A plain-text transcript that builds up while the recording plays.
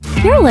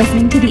You're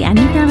listening to the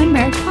Enneagram and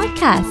Marriage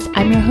Podcast.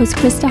 I'm your host,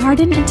 Krista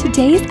Harden, and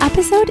today's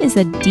episode is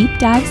a deep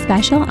dive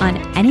special on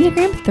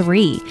Enneagram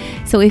 3.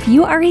 So if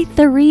you are a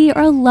 3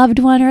 or a loved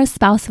one or a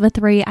spouse of a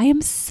 3, I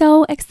am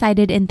so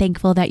excited and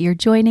thankful that you're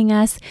joining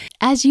us.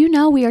 As you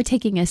know, we are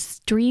taking a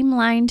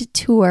streamlined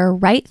tour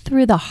right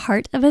through the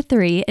heart of a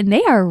 3, and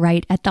they are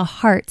right at the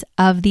heart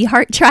of the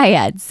heart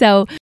triad.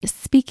 So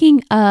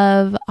speaking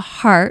of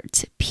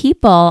heart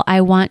people,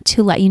 I want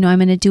to let you know I'm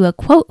going to do a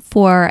quote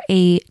for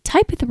a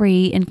type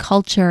 3 in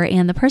culture,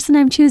 and the person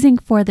I'm choosing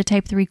for the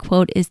type 3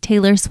 quote is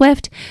Taylor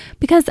Swift,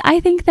 because I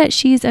think that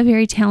she's a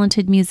very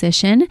talented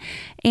musician,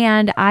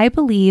 and I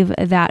believe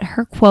that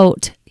her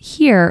quote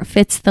here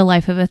fits the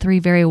life of a 3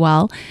 very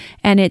well.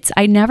 And it's,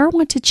 I never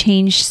want to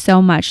change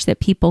so much that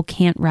people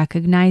can't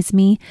recognize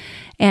me.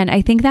 And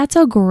I think that's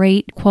a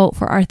great quote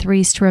for our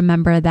 3s to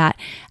remember, that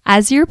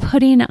as you're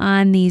putting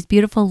on these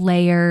beautiful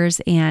layers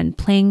and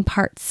playing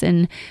parts,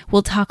 and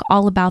we'll talk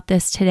all about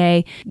this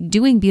today,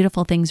 doing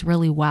beautiful things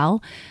really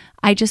well,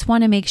 I just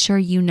want to make sure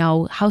you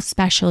know how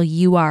special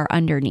you are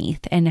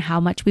underneath and how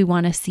much we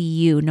want to see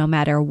you no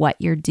matter what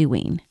you're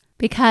doing.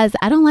 Because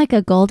I don't like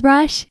a gold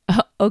rush.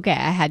 Oh, okay,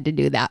 I had to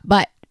do that.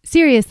 But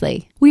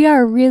seriously, we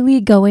are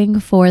really going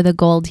for the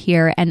gold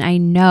here, and I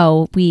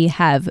know we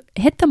have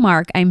hit the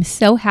mark. I'm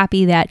so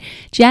happy that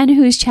Jen,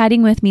 who's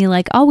chatting with me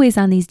like always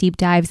on these deep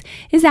dives,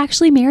 is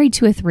actually married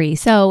to a 3.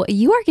 So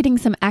you are getting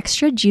some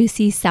extra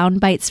juicy sound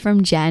bites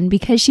from Jen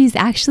because she's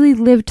actually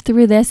lived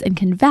through this and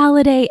can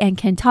validate and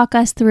can talk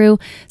us through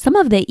some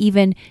of the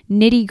even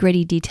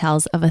nitty-gritty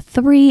details of a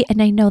 3.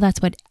 And I know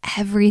that's what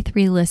every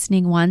 3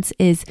 listening wants,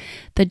 is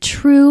the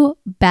true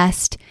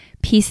best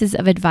pieces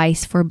of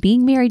advice for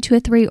being married to a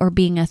 3 or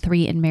being a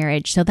 3 in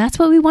marriage. So that's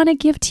what we want to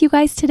give to you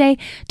guys today.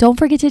 Don't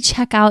forget to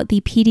check out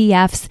the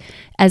PDFs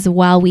as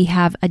well. We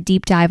have a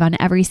deep dive on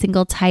every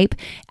single type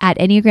at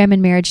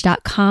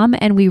enneagramandmarriage.com,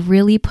 and we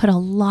really put a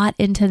lot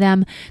into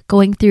them,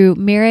 going through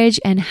marriage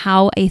and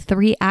how a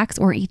 3 acts,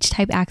 or each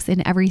type acts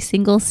in every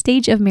single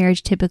stage of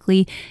marriage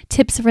typically,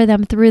 tips for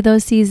them through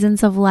those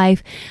seasons of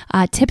life,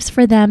 tips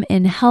for them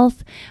in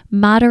health,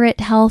 moderate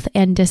health,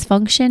 and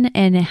dysfunction,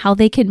 and how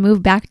they can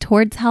move back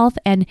towards health,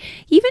 and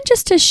even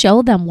just to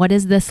show them, what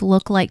does this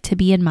look like to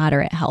be in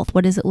moderate health?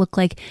 What does it look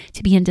like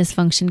to be in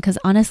dysfunction? Because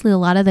honestly, a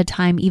lot of the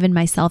time, even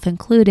myself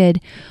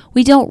included,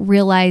 we don't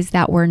realize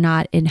that we're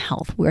not in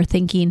health. We're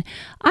thinking,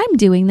 I'm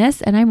doing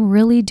this and I'm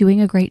really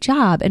doing a great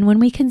job. And when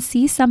we can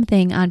see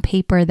something on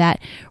paper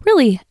that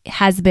really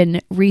has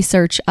been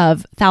research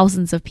of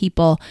thousands of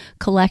people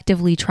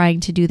collectively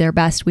trying to do their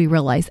best, we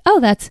realize, oh,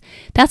 that's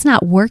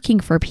not working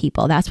for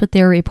people. That's what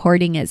they're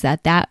reporting, is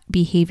that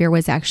behavior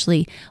was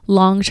actually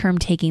long-term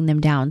taking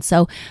them down.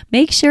 So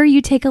make sure you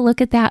take a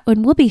look at that,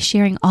 and we'll be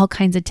sharing all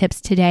kinds of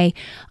tips today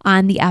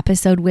on the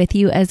episode with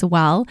you as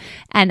well.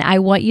 And I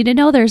want you to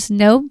know there's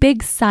no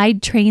big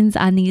side trains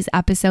on these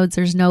episodes.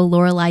 There's no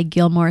Lorelai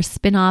Gilmore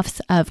spinoffs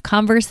of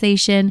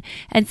conversation.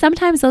 And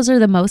sometimes those are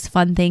the most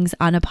fun things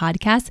on a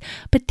podcast.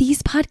 But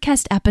these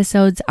podcast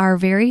episodes are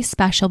very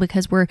special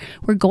because we're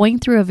going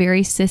through a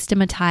very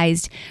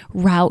systematized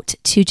route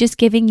to just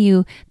giving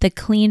you the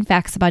clean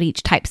facts about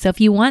each type. So if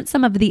you want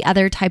some of the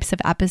other types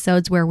of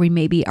episodes where we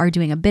maybe are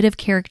doing a bit of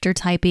character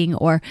typing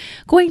or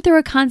going through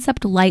a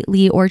concept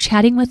lightly or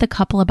chatting with a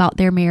couple about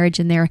their marriage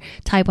and their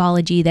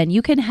typology, then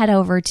you can head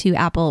over to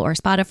Apple or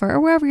Spotify or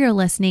wherever you're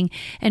listening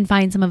and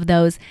find some of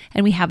those.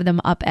 And we have them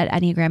up at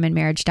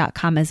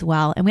enneagramandmarriage.com as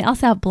well. And we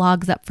also have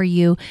blogs up for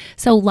you.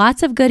 So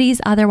lots of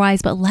goodies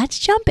otherwise, but let's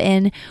jump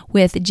in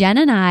with Jen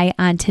and I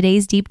on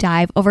today's deep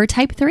dive over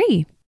type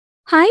 3.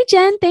 Hi,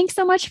 Jen. Thanks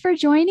so much for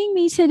joining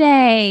me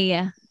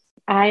today.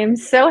 I am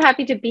so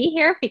happy to be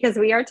here because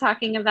we are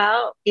talking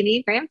about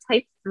Enneagram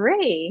type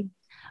 3.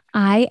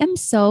 I am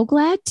so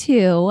glad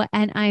too.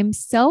 And I'm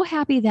so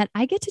happy that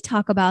I get to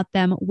talk about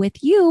them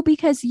with you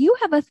because you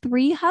have a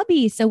 3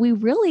 hubby. So we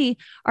really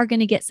are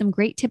going to get some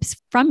great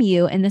tips from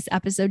you in this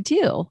episode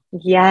too.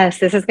 Yes,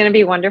 this is going to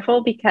be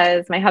wonderful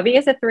because my hubby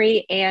is a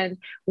 3 and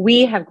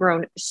we have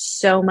grown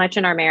so much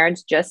in our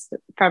marriage just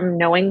from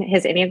knowing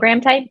his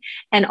Enneagram type.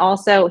 And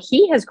also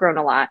he has grown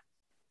a lot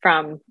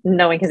from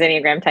knowing his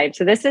Enneagram type.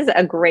 So this is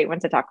a great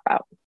one to talk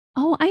about.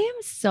 Oh, I am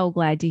so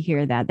glad to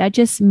hear that. That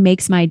just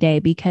makes my day,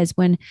 because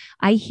when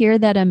I hear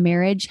that a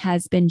marriage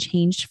has been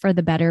changed for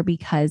the better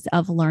because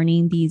of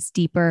learning these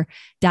deeper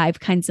dive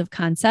kinds of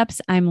concepts,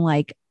 I'm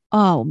like,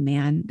 oh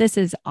man, this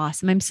is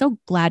awesome. I'm so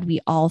glad we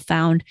all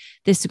found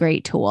this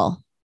great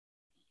tool.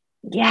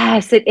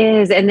 Yes, it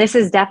is. And this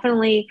is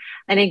definitely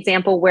an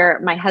example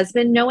where my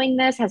husband knowing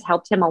this has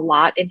helped him a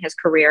lot in his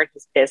career and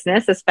his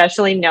business,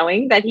 especially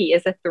knowing that he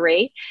is a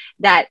 3,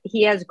 that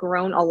he has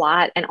grown a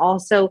lot and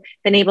also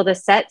been able to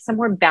set some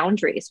more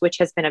boundaries, which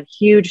has been a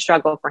huge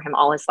struggle for him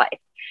all his life.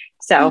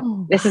 So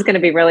Oh. this is going to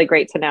be really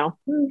great to know.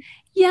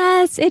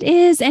 Yes, it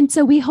is. And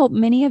so we hope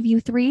many of you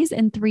threes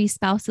and three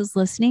spouses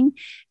listening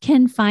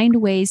can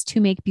find ways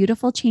to make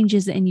beautiful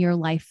changes in your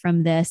life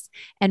from this.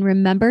 And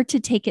remember to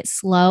take it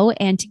slow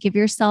and to give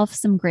yourself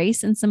some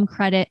grace and some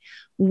credit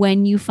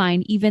when you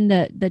find even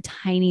the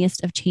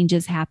tiniest of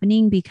changes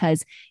happening,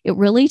 because it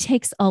really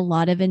takes a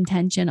lot of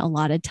intention, a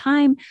lot of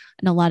time,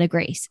 and a lot of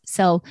grace.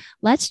 So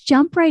let's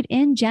jump right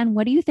in. Jen,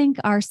 what do you think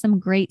are some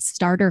great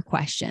starter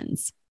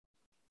questions?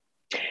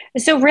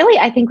 So really,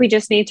 I think we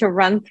just need to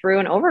run through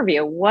an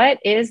overview. What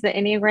is the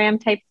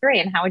Enneagram Type 3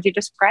 and how would you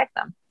describe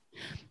them?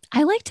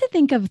 I like to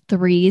think of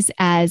threes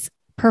as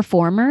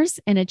performers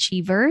and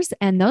achievers,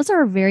 and those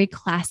are very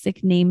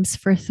classic names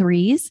for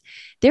threes.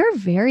 They're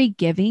very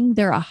giving.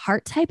 They're a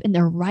heart type and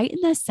they're right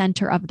in the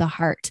center of the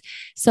heart.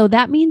 So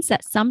that means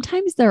that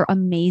sometimes they're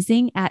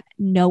amazing at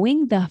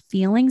knowing the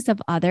feelings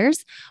of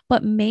others,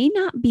 but may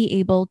not be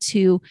able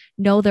to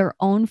know their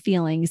own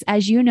feelings.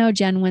 As you know,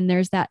 Jen, when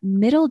there's that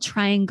middle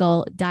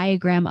triangle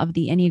diagram of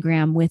the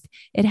Enneagram with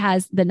it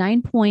has the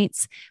 9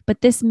 points,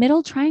 but this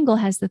middle triangle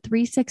has the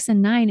 3, 6,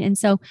 and 9. And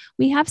so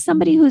we have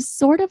somebody who's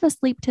sort of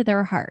asleep to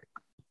their heart.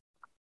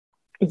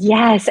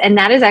 Yes. And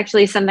that is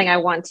actually something I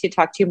want to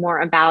talk to you more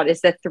about is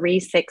the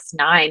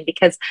 369,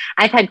 because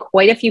I've had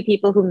quite a few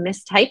people who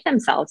mistype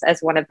themselves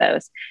as one of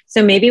those.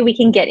 So maybe we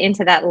can get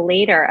into that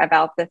later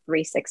about the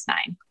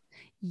 369.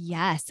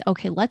 Yes.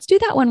 Okay. Let's do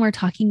that when we're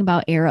talking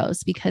about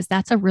arrows, because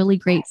that's a really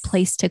great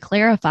place to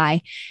clarify.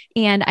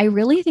 And I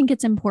really think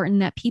it's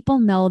important that people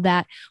know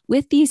that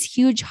with these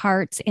huge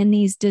hearts and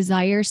these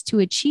desires to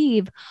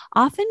achieve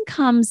often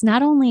comes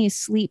not only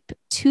sleep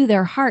to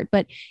their heart,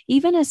 but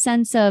even a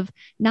sense of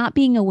not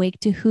being awake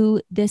to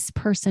who this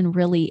person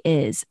really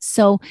is.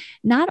 So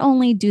not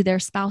only do their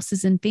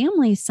spouses and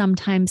families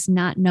sometimes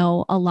not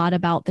know a lot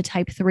about the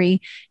type 3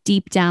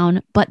 deep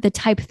down, but the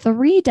type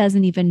 3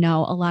 doesn't even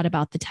know a lot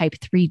about the type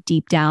 3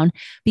 deep down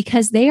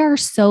because they are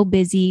so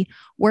busy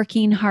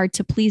working hard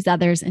to please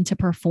others and to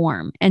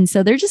perform. And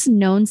so they're just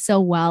known so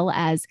well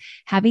as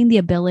having the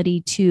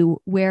ability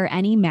to wear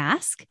any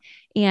mask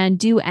and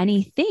do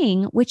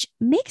anything, which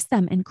makes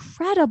them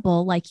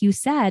incredible, like you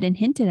said and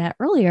hinted at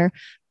earlier,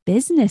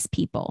 business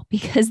people,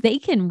 because they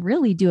can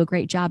really do a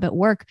great job at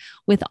work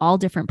with all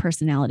different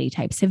personality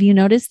types. Have you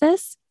noticed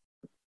this?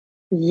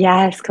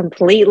 Yes,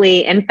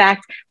 completely. In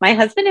fact, my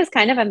husband is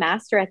kind of a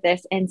master at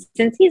this. And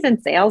since he's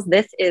in sales,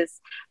 this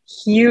is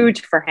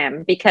huge for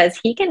him because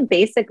he can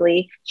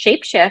basically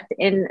shapeshift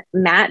and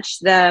match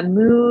the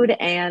mood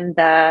and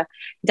the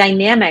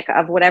dynamic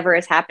of whatever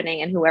is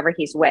happening and whoever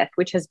he's with,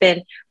 which has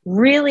been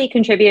really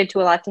contributed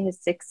to a lot to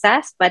his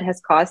success, but has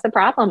caused the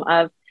problem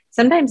of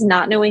sometimes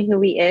not knowing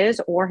who he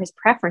is or his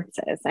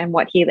preferences and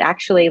what he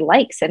actually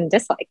likes and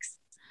dislikes.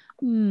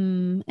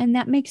 And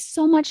that makes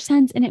so much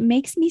sense. And it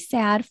makes me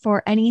sad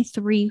for any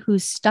 3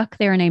 who's stuck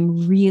there. And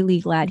I'm really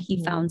glad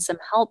he found some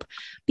help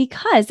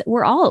because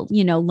we're all,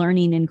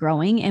 learning and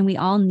growing and we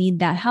all need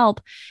that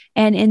help.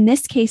 And in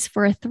this case,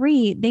 for a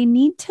 3, they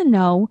need to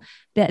know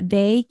that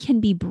they can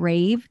be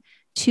brave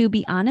to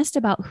be honest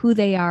about who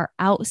they are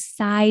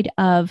outside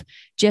of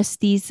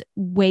just these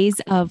ways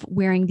of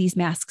wearing these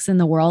masks in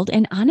the world.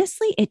 And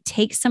honestly, it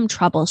takes some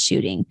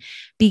troubleshooting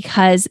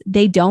because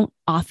they don't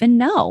often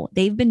know.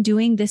 They've been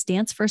doing this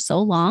dance for so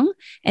long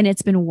and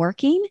it's been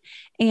working.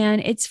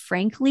 And it's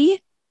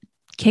frankly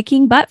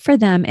kicking butt for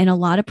them in a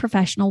lot of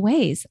professional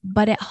ways.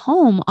 But at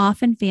home,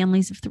 often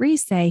families of 3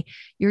 say,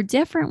 you're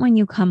different when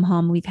you come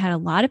home. We've had a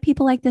lot of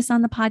people like this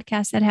on the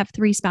podcast that have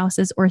 3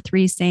 spouses or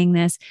 3 saying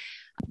this.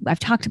 I've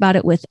talked about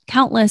it with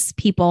countless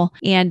people.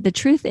 And the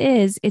truth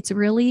is, it's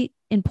really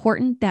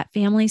important that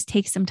families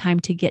take some time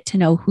to get to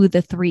know who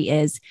the 3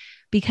 is,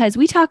 because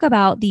we talk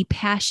about the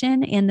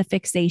passion and the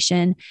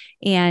fixation.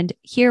 And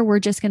here we're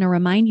just going to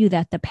remind you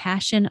that the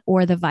passion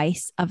or the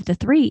vice of the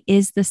 3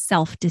 is the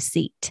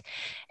self-deceit.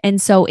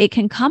 And so it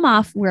can come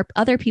off where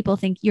other people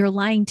think you're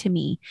lying to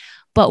me.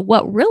 But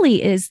what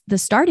really is the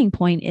starting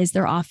point is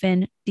they're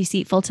often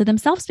deceitful to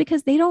themselves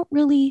because they don't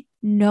really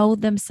know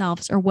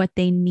themselves or what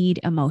they need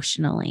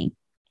emotionally.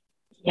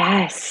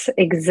 Yes,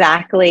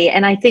 exactly.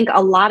 And I think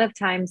a lot of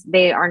times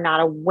they are not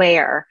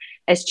aware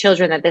as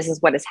children that this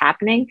is what is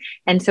happening.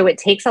 And so it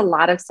takes a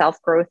lot of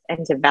self-growth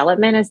and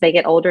development as they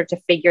get older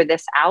to figure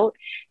this out.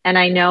 And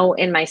I know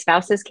in my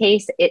spouse's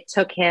case, it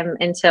took him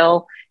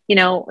until,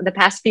 the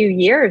past few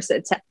years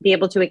to be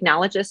able to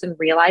acknowledge this and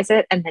realize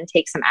it and then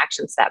take some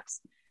action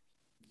steps.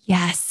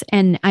 Yes.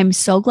 And I'm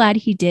so glad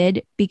he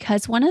did,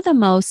 because one of the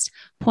most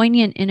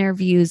poignant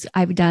interviews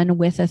I've done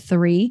with a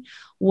 3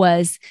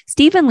 was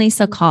Steve and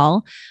Lisa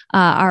Call,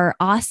 are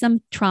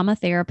awesome trauma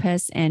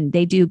therapists, and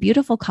they do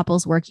beautiful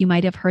couples work. You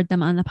might have heard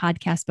them on the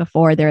podcast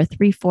before. They're a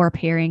 3-4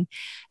 pairing.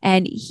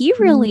 And he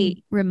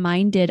really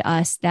reminded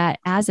us that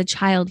as a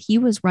child, he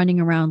was running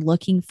around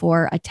looking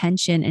for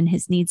attention and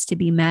his needs to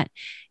be met.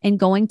 and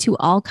going to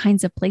all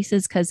kinds of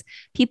places because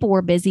people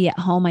were busy at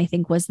home, I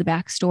think was the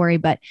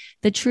backstory. But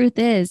the truth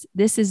is,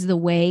 this is the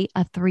way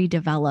a three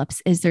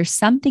develops. Is there's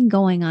something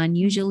going on?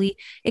 Usually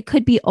it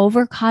could be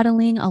over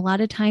coddling. A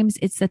lot of times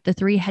it's that the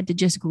three had to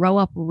just grow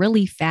up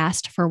really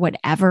fast for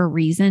whatever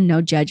reason,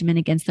 no judgment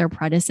against their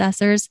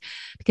predecessors,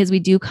 because we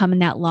do come in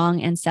that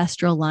long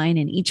ancestral line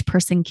and each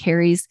person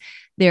carries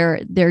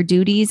their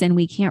duties, and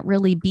we can't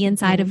really be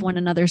inside of one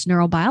another's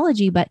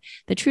neurobiology. But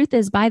the truth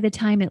is, by the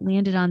time it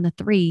landed on the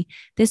three,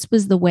 this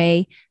was the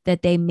way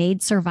that they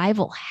made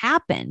survival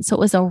happen. So it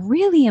was a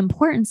really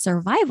important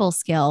survival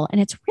skill,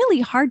 and it's really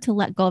hard to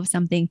let go of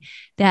something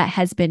that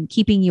has been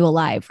keeping you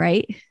alive,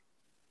 right?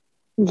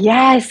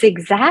 Yes,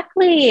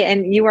 exactly.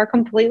 And you are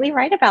completely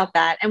right about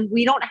that. And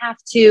we don't have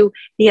to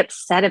be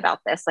upset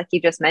about this, like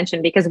you just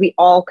mentioned, because we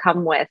all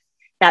come with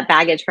that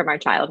baggage from our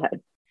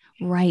childhood.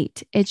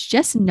 Right. It's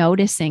just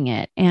noticing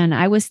it. And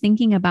I was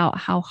thinking about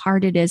how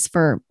hard it is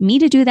for me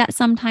to do that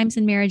sometimes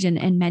in marriage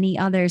and many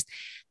others,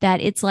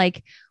 that it's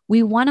like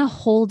we want to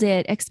hold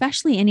it,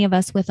 especially any of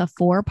us with a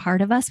four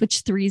part of us, which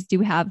threes do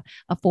have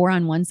a four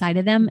on one side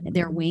of them,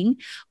 their wing.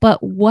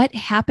 But what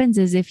happens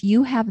is if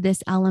you have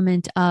this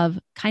element of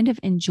kind of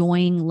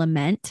enjoying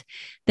lament,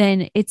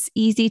 then it's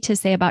easy to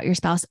say about your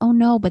spouse, oh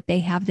no, but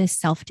they have this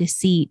self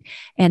deceit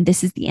and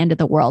this is the end of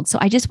the world. So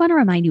I just want to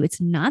remind you,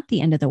 it's not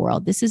the end of the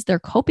world. This is their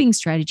coping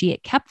strategy.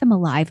 It kept them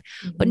alive,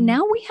 but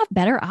now we have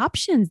better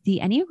options.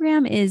 The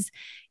Enneagram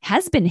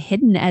has been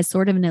hidden as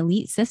sort of an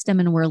elite system.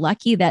 And we're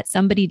lucky that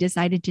somebody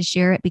decided to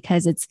share it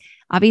because it's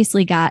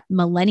obviously got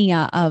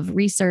millennia of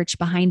research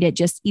behind it,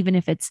 just even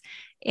if it's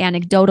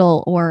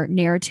anecdotal or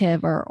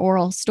narrative or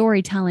oral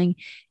storytelling,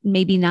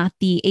 maybe not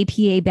the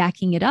APA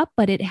backing it up,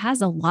 but it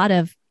has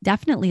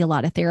definitely a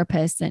lot of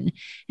therapists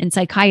and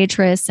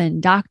psychiatrists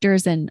and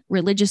doctors and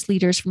religious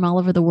leaders from all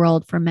over the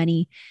world for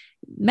many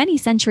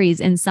centuries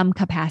in some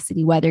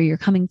capacity, whether you're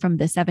coming from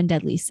the seven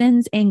deadly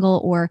sins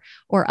angle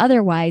or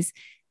otherwise.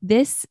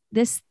 This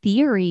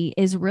theory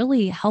is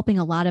really helping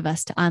a lot of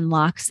us to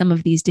unlock some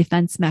of these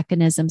defense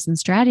mechanisms and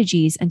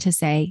strategies and to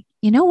say,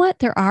 you know what,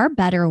 there are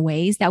better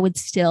ways that would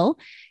still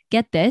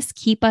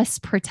keep us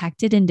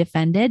protected and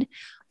defended,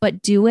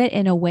 but do it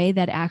in a way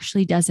that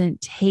actually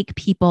doesn't take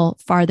people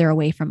farther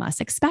away from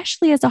us,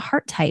 especially as a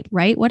heart type,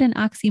 right? What an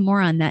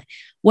oxymoron that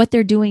what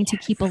they're doing to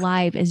keep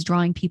alive is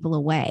drawing people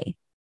away.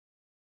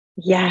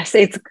 Yes,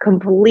 it's a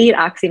complete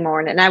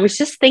oxymoron. And I was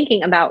just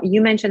thinking about,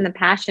 you mentioned the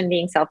passion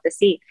being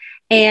self-deceit,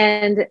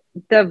 and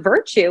the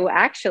virtue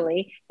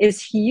actually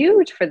is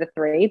huge for the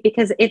three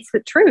because it's the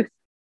truth.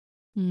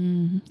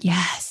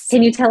 Yes.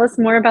 Can you tell us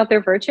more about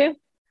their virtue?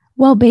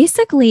 Well,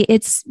 basically,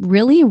 it's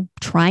really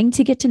trying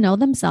to get to know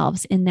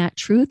themselves in that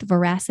truth.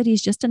 Veracity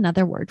is just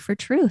another word for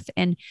truth.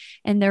 And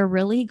they're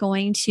really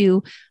going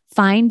to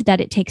find that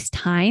it takes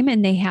time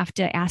and they have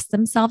to ask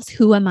themselves,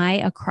 who am I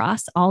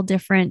across all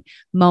different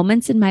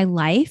moments in my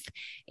life?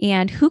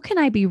 And who can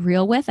I be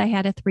real with? I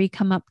had a three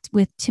come up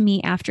to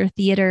me after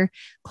theater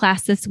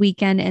class this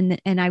weekend,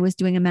 and I was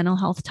doing a mental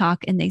health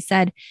talk, and they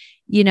said,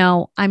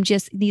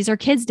 these are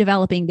kids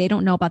developing. They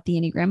don't know about the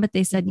Enneagram, but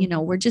they said,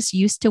 we're just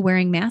used to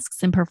wearing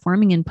masks and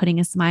performing and putting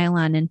a smile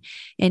on.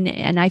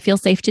 And I feel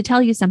safe to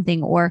tell you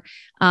something, or,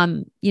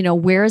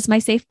 where is my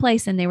safe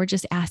place? And they were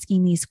just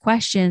asking these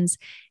questions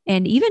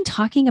and even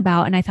talking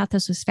about, and I thought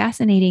this was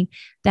fascinating,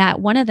 that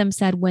one of them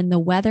said, when the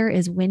weather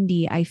is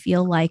windy, I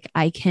feel like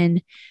I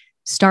can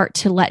start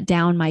to let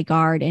down my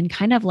guard and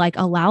kind of like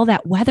allow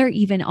that weather,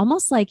 even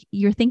almost like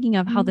you're thinking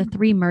of how the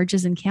three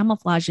merges and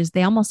camouflages,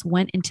 they almost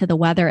went into the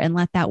weather and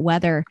let that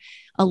weather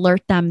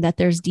alert them that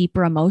there's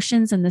deeper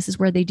emotions. And this is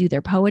where they do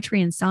their poetry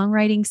and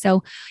songwriting.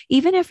 So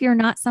even if you're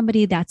not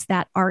somebody that's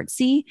that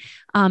artsy,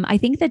 I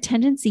think the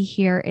tendency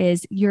here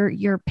is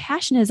your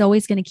passion is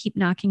always going to keep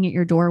knocking at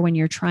your door when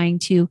you're trying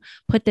to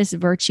put this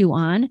virtue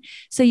on.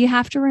 So you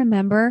have to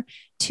remember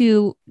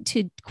to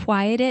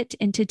quiet it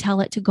and to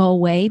tell it to go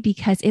away,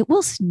 because it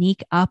will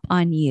sneak up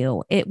on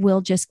you. It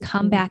will just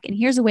come back. And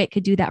here's a way it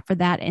could do that for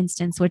that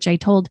instance, which I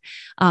told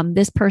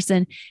this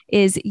person,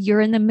 is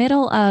you're in the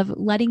middle of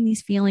letting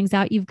these feelings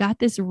out. You've got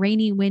this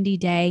rainy, windy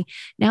day.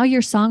 Now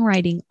you're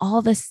songwriting. All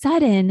of a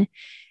sudden,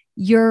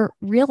 you're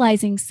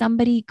realizing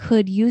somebody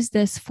could use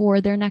this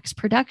for their next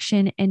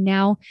production. And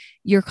now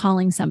you're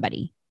calling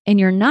somebody. And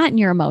you're not in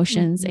your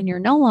emotions and you're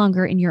no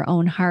longer in your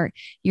own heart.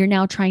 You're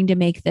now trying to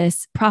make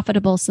this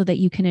profitable so that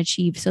you can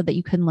achieve, so that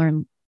you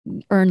can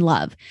earn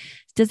love.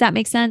 Does that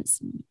make sense?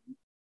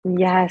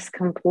 Yes,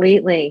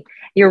 completely.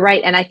 You're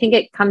right. And I think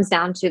it comes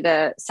down to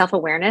the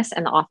self-awareness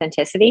and the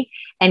authenticity,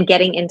 and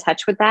getting in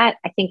touch with that.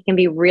 I think can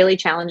be really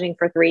challenging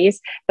for threes,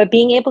 but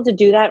being able to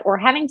do that, or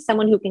having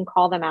someone who can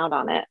call them out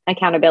on it,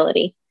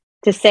 accountability,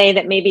 to say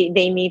that maybe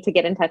they need to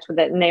get in touch with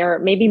it and they're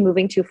maybe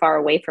moving too far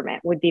away from it,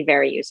 would be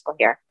very useful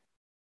here.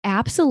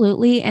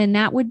 Absolutely. And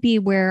that would be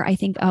where I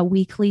think a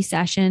weekly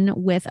session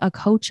with a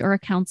coach or a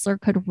counselor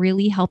could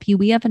really help you.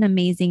 We have an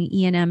amazing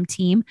E&M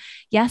team.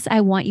 Yes,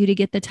 I want you to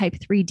get the type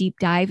 3 deep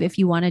dive if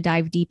you want to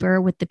dive deeper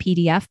with the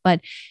PDF,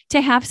 but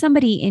to have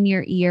somebody in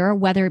your ear,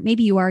 whether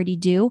maybe you already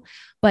do,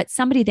 but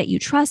somebody that you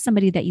trust,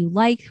 somebody that you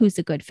like, who's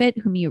a good fit,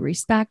 whom you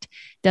respect,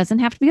 doesn't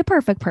have to be a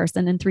perfect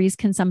person. And threes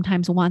can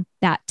sometimes want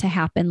that to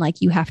happen.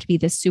 Like you have to be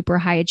this super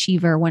high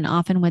achiever when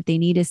often what they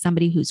need is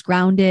somebody who's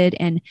grounded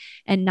and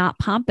not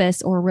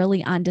pompous or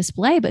really on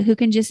display, but who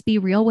can just be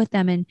real with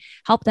them and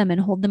help them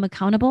and hold them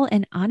accountable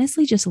and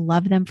honestly just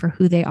love them for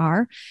who they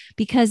are.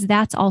 Because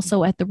that's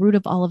also at the root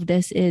of all of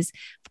this is,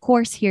 of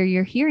course, here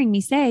you're hearing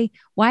me say,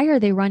 why are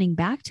they running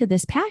back to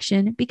this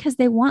passion? Because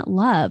they want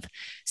love.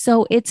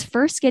 So it's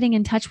first getting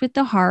in touch with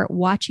the heart,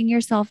 watching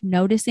yourself,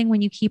 noticing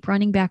when you keep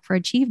running back for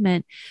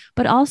achievement,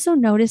 but also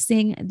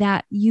noticing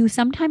that you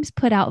sometimes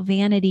put out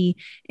vanity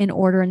in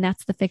order, and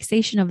that's the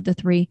fixation of the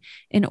three,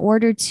 in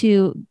order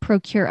to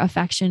procure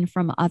affection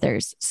from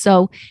others.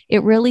 So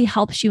it really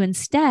helps you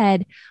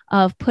instead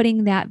of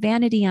putting that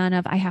vanity on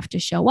of I have to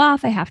show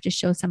off, I have to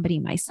show somebody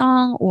my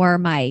song or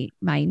my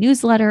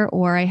newsletter,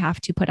 or I have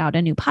to put out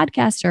a new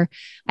podcast, or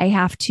I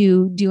have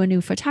to do a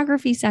new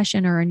photography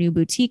session or a new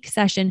boutique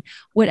session.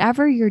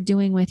 Whatever you're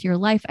doing with your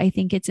life, I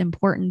think it's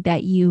important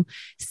that you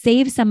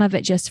save some of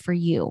it just for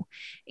you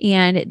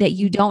and that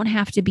you don't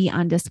have to be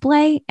on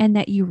display, and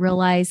that you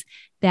realize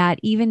that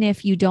even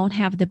if you don't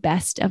have the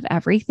best of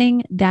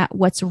everything, that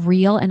what's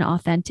real and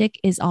authentic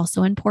is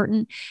also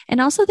important.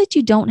 And also that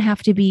you don't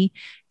have to be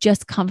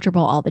just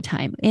comfortable all the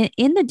time.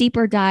 In the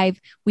deeper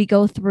dive, we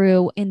go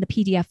through, in the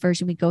PDF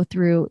version, we go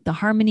through the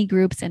harmony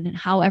groups and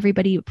how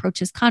everybody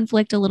approaches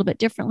conflict a little bit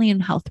differently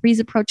and how threes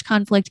approach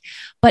conflict.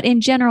 But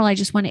in general, I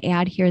just want to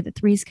add here that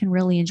threes can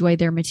really enjoy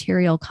their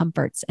material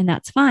comforts, and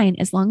that's fine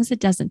as long as it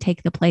doesn't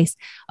take the place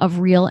of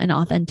real and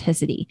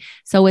authenticity.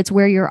 So it's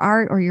where your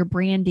art or your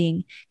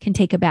branding can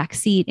take a back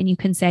seat and you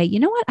can say, you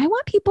know what, I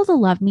want people to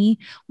love me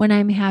when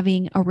I'm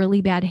having a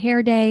really bad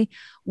hair day,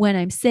 when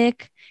I'm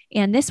sick.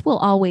 And this will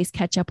always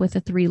catch up with a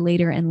three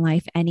later in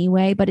life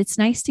anyway, but it's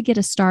nice to get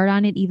a start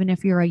on it, even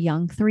if you're a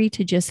young three,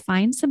 to just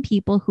find some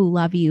people who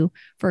love you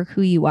for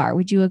who you are.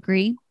 Would you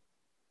agree?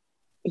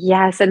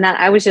 Yes. And that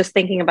I was just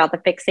thinking about the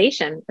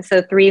fixation.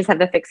 So threes have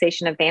the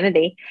fixation of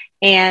vanity,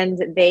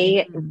 and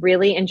they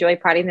really enjoy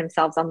priding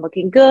themselves on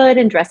looking good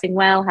and dressing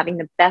well, having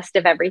the best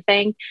of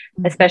everything,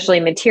 especially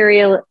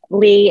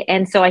materially.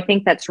 And so I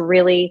think that's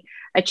really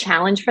a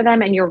challenge for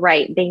them. And you're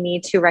right. They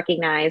need to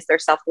recognize their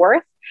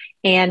self-worth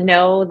and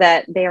know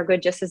that they are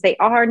good just as they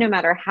are, no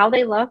matter how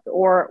they look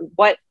or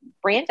what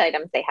brand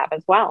items they have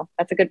as well.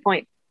 That's a good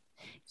point.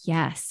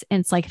 Yes.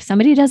 And it's like if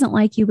somebody doesn't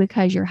like you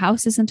because your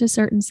house isn't a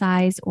certain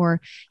size, or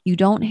you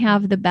don't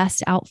have the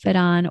best outfit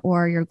on,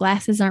 or your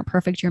glasses aren't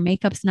perfect, your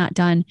makeup's not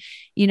done,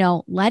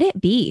 let it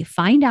be.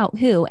 Find out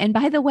who. And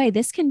by the way,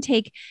 this can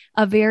take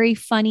a very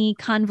funny,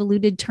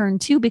 convoluted turn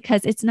too,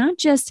 because it's not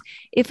just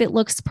if it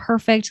looks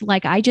perfect,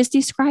 like I just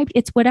described,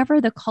 it's whatever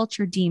the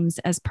culture deems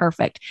as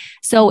perfect.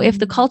 So if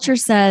the culture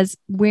says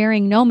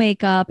wearing no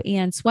makeup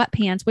and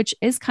sweatpants, which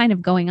is kind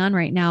of going on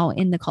right now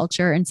in the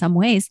culture in some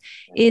ways,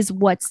 is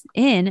what's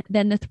in,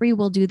 then the three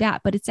will do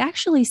that. But it's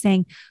actually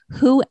saying,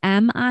 who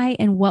am I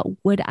and what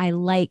would I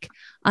like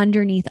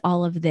underneath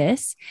all of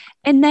this?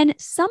 And then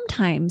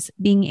sometimes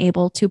being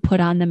able to put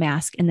on the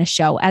mask in the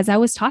show. As I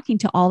was talking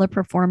to all the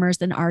performers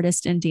and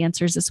artists and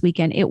dancers this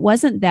weekend, it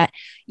wasn't that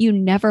you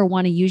never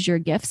want to use your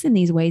gifts in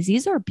these ways.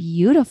 These are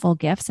beautiful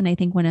gifts. And I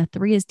think when a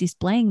three is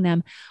displaying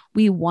them,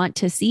 we want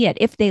to see it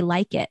if they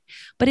like it,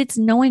 but it's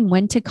knowing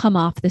when to come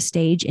off the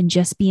stage and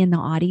just be in the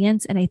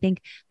audience. And I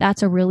think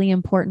that's a really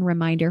important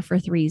reminder for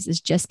threes,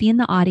 is just be in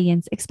the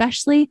audience,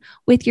 especially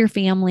with your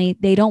family.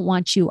 They don't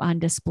want you on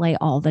display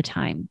all the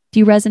time. Do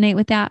you resonate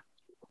with that?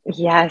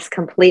 Yes,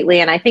 completely.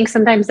 And I think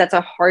sometimes that's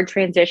a hard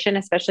transition,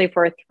 especially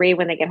for a three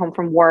when they get home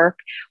from work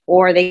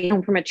or they get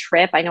home from a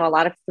trip. I know a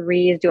lot of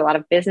threes do a lot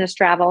of business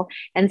travel.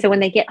 And so when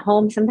they get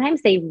home,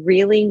 sometimes they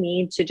really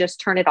need to just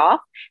turn it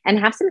off and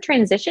have some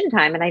transition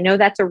time. And I know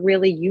that's a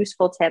really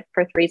useful tip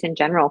for threes in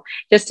general,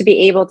 just to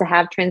be able to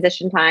have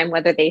transition time,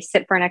 whether they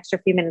sit for an extra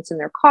few minutes in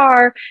their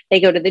car, they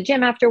go to the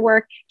gym after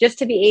work, just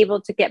to be able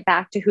to get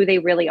back to who they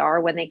really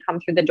are when they come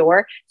through the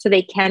door so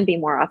they can be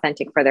more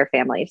authentic for their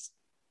families.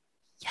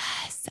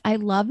 Yes, I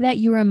love that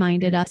you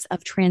reminded us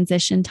of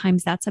transition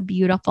times. That's a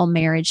beautiful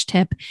marriage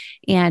tip.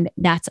 And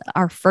that's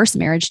our first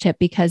marriage tip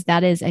because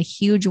that is a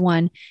huge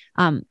one.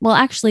 Well,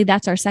 actually,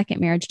 that's our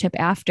second marriage tip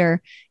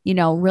after,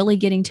 really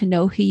getting to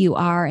know who you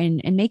are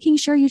and making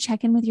sure you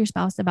check in with your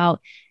spouse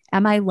about,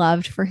 am I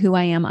loved for who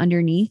I am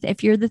underneath?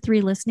 If you're the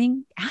three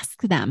listening,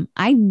 ask them.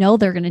 I know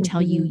they're going to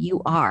tell you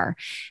you are.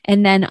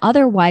 And then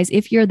otherwise,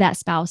 if you're that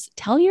spouse,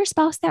 tell your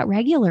spouse that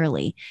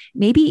regularly.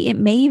 Maybe it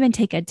may even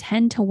take a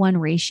 10-to-1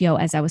 ratio,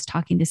 as I was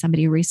talking to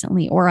somebody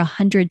recently, or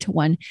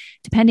 100-to-1,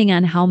 depending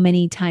on how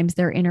many times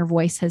their inner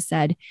voice has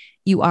said,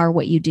 you are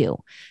what you do.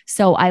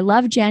 So I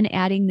love Jen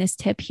adding this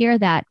tip here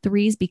that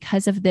threes,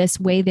 because of this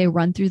way they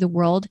run through the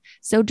world,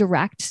 so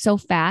direct, so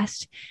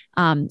fast,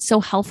 so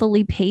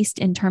healthily paced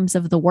in terms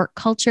of the work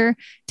culture,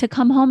 to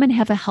come home and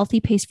have a healthy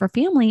pace for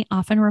family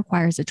often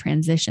requires a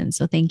transition.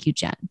 So thank you,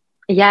 Jen.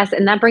 Yes.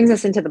 And that brings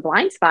us into the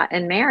blind spot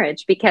in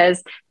marriage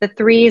because the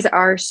threes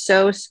are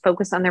so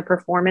focused on their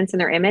performance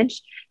and their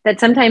image that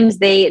sometimes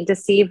they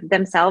deceive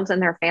themselves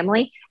and their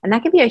family. And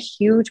that can be a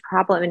huge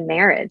problem in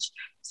marriage.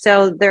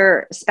 So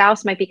their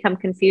spouse might become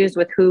confused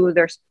with who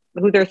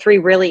their three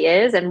really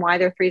is and why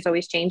their three is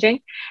always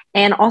changing.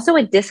 And also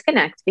a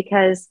disconnect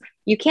because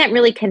you can't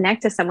really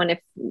connect to someone if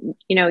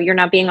you're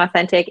not being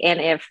authentic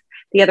and if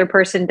the other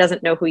person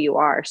doesn't know who you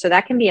are. So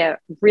that can be a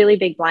really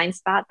big blind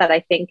spot that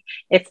I think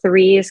if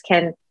threes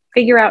can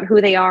figure out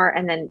who they are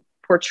and then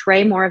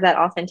portray more of that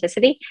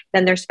authenticity,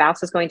 then their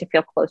spouse is going to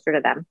feel closer to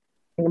them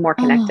and more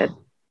connected.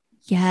 Oh,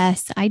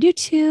 yes, I do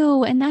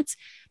too. And that's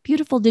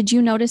beautiful. Did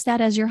you notice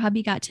that as your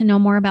hubby got to know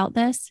more about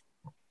this?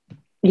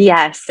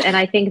 Yes. And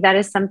I think that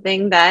is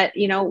something that,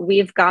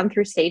 we've gone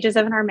through stages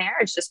of in our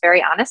marriage, just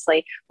very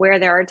honestly, where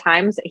there are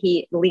times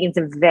he leans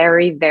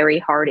very, very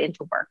hard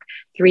into work.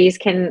 Threes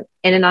can,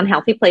 in an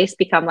unhealthy place,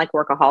 become like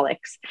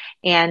workaholics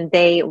and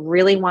they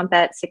really want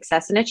that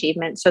success and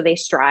achievement. So they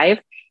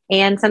strive.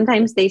 And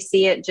sometimes they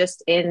see it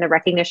just in the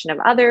recognition of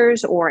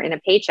others or in a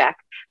paycheck,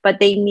 but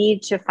they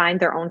need to find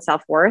their own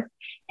self-worth.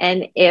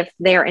 And if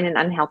they're in an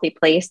unhealthy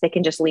place, they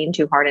can just lean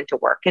too hard into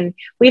work. And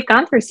we've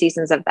gone through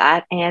seasons of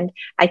that. And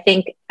I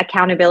think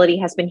accountability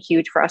has been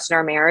huge for us in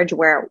our marriage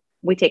where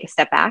we take a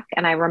step back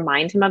and I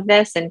remind him of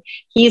this and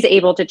he's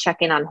able to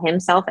check in on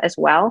himself as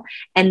well.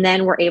 And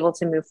then we're able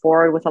to move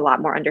forward with a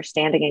lot more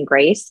understanding and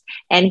grace.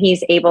 And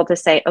he's able to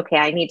say, okay,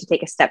 I need to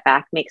take a step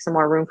back, make some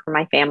more room for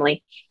my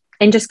family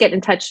and just get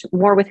in touch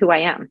more with who I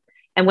am.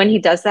 And when he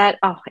does that,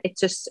 it's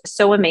just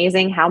so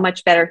amazing how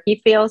much better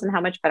he feels and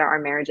how much better our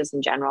marriage is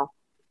in general.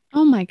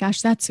 Oh my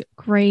gosh, that's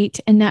great.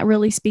 And that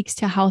really speaks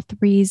to how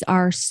threes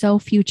are so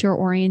future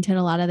oriented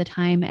a lot of the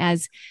time.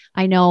 As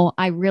I know,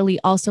 I really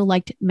also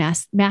liked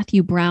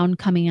Matthew Brown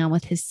coming on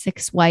with his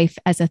sixth wife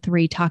as a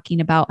three, talking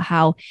about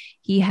how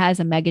he has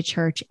a mega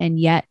church and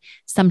yet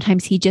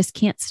sometimes he just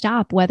can't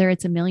stop, whether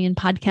it's a million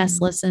podcast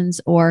listens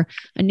or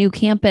a new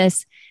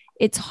campus.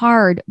 It's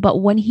hard, but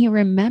when he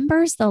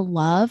remembers the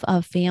love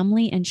of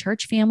family and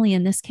church family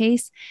in this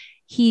case,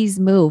 he's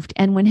moved.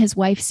 And when his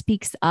wife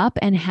speaks up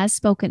and has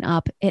spoken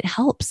up, it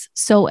helps.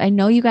 So I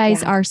know you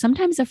guys are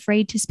sometimes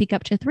afraid to speak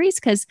up to threes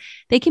because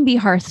they can be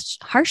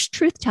harsh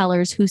truth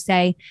tellers who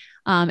say,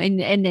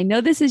 and I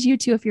know this is you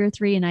too, if you're a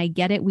three, and I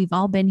get it. We've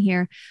all been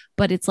here,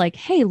 but it's like,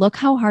 hey, look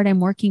how hard I'm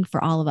working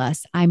for all of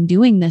us. I'm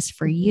doing this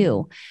for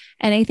you.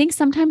 And I think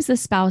sometimes the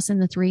spouse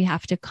and the three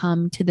have to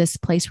come to this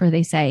place where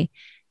they say,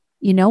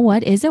 you know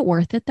what? Is it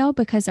worth it though?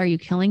 Because are you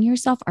killing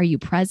yourself? Are you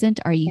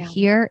present? Are you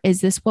here? Is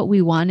this what we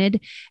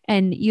wanted?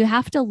 And you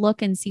have to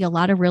look and see a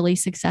lot of really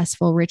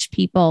successful, rich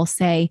people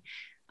say,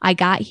 I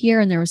got here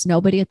and there was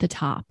nobody at the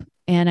top.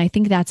 And I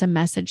think that's a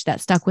message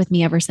that stuck with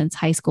me ever since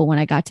high school when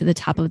I got to the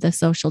top of the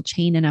social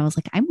chain and I was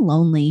like, I'm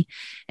lonely.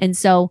 And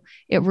so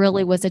it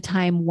really was a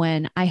time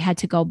when I had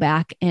to go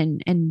back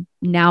and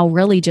now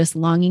really just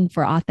longing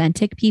for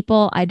authentic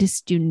people. I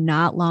just do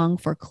not long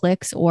for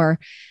clicks or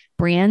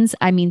brands.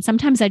 I mean,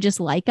 sometimes I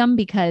just like them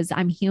because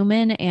I'm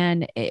human.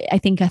 And I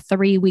think a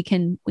three, we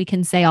can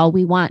say all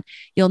we want.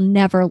 You'll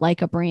never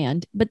like a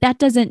brand, but that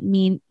doesn't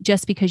mean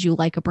just because you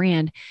like a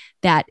brand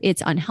that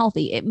it's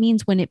unhealthy. It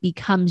means when it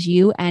becomes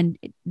you and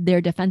their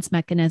defense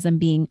mechanism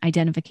being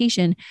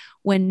identification,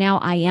 when now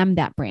I am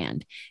that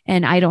brand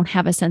and I don't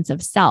have a sense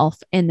of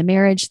self in the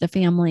marriage, the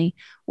family,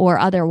 or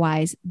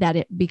otherwise, that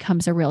it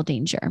becomes a real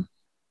danger.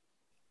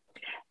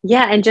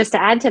 Yeah. And just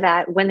to add to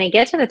that, when they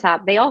get to the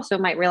top, they also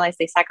might realize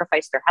they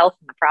sacrificed their health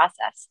in the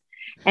process.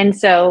 And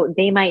so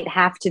they might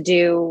have to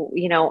do,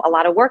 a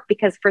lot of work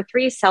because for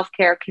threes,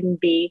 self-care can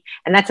be,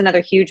 and that's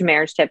another huge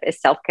marriage tip is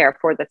self-care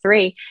for the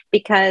three,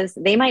 because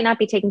they might not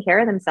be taking care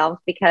of themselves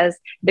because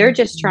they're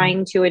just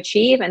trying to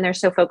achieve and they're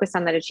so focused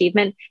on that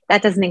achievement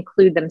that doesn't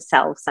include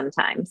themselves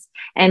sometimes.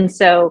 And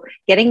so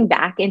getting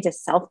back into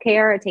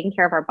self-care, taking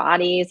care of our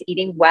bodies,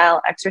 eating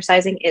well,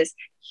 exercising is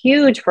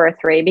huge for a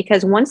three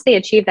because once they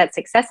achieve that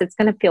success, it's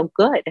going to feel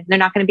good. They're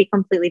not going to be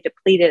completely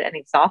depleted and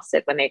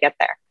exhausted when they get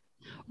there.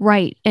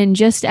 Right. And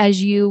just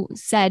as you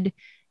said,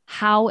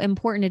 how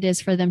important it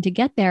is for them to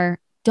get there,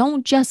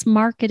 don't just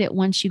market it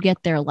once you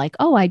get there. Like,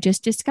 oh, I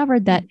just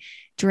discovered that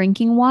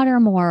drinking water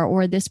more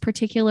or this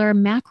particular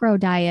macro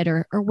diet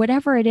or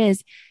whatever it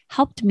is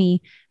helped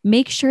me.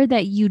 Make sure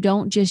that you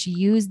don't just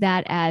use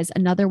that as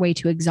another way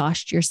to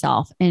exhaust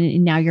yourself.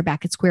 And now you're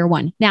back at square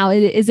one. Now,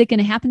 is it going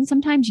to happen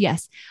sometimes?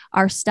 Yes.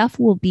 Our stuff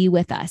will be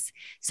with us.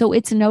 So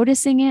it's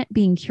noticing it,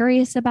 being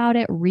curious about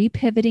it,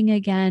 repivoting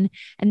again.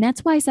 And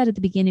that's why I said at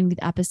the beginning of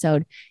the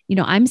episode,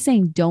 I'm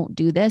saying don't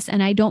do this.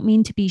 And I don't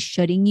mean to be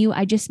shooting you.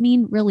 I just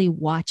mean really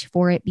watch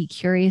for it, be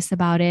curious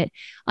about it,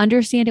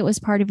 understand it was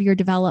part of your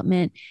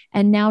development,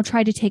 and now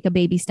try to take a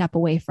baby step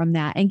away from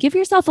that and give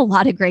yourself a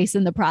lot of grace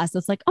in the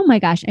process. Like, oh my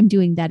gosh, I'm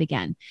doing that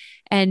again.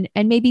 And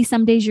maybe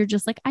some days you're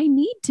just like, I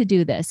need to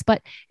do this,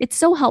 but it's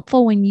so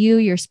helpful when you,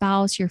 your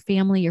spouse, your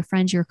family, your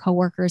friends, your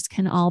coworkers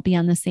can all be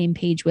on the same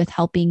page with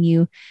helping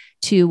you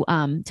to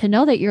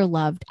know that you're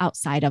loved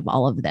outside of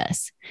all of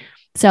this.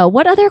 So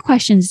what other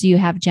questions do you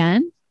have,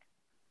 Jen?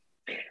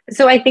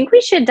 So I think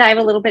we should dive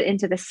a little bit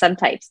into the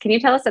subtypes. Can you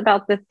tell us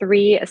about the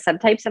 3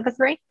 subtypes of a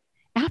 3?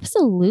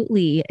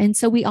 Absolutely. And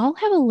so we all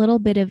have a little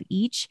bit of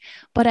each,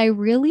 but I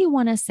really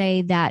want to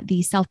say that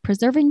the self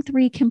preserving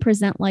 3 can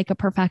present like a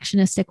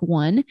perfectionistic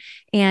 1,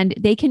 and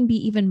they can be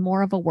even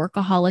more of a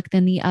workaholic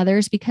than the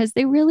others because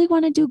they really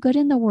want to do good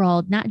in the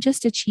world, not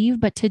just achieve,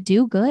 but to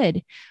do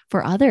good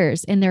for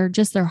others. And their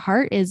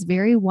heart is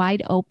very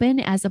wide open,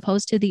 as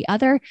opposed to the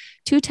other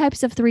 2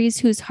 types of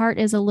 3s whose heart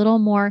is a little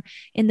more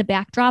in the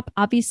backdrop,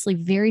 obviously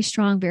very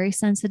strong, very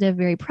sensitive,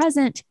 very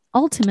present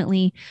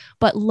ultimately,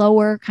 but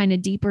lower, kind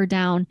of deeper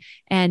down.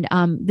 And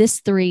this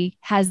 3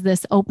 has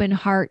this open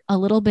heart a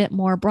little bit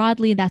more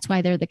broadly. That's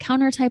why they're the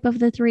counter type of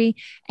the 3.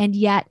 And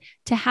yet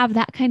to have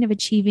that kind of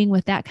achieving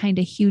with that kind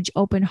of huge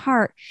open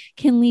heart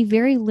can leave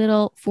very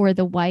little for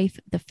the wife,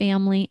 the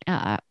family,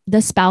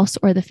 the spouse,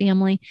 or the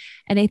family.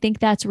 And I think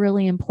that's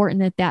really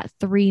important that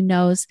 3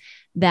 knows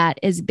that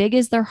as big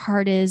as their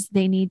heart is,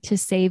 they need to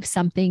save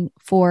something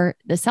for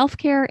the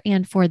self-care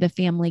and for the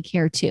family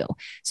care too.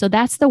 So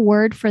that's the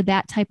word for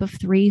that type of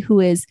 3 who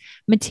is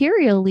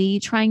materially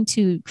trying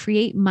to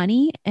create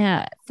money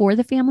for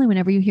the family.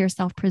 Whenever you hear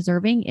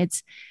self-preserving,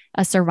 it's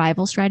a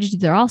survival strategy.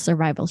 They're all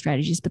survival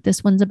strategies, but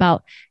this one's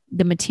about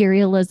the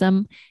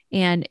materialism,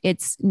 and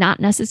it's not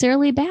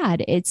necessarily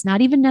bad. It's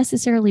not even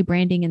necessarily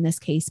branding in this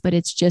case, but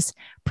it's just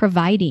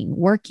providing,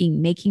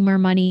 working, making more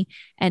money,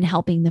 and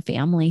helping the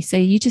family. So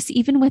you just,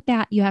 even with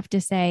that, you have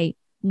to say,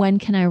 when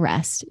can I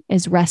rest?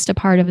 Is rest a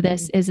part of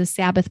this? Is a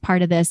Sabbath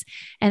part of this?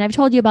 And I've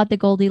told you about the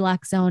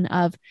Goldilocks zone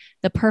of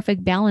the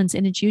perfect balance.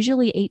 And it's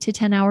usually 8 to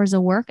 10 hours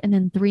of work and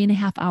then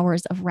 3.5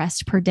 hours of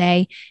rest per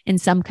day in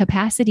some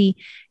capacity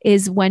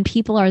is when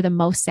people are the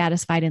most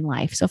satisfied in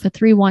life. So if a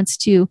 3 wants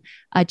to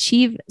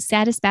achieve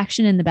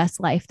satisfaction in the best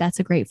life, that's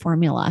a great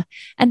formula.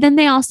 And then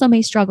they also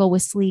may struggle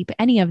with sleep,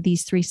 any of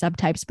these 3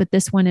 subtypes, but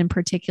this one in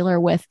particular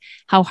with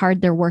how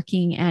hard they're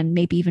working and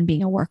maybe even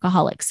being a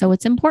workaholic. So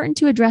it's important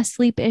to address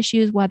sleep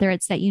issues, whether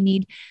it's that you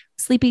need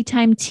sleepy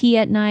time tea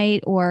at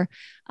night or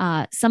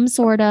some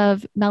sort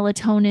of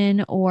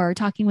melatonin, or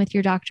talking with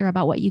your doctor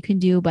about what you can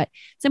do. But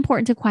it's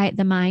important to quiet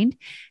the mind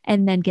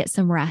and then get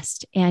some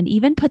rest, and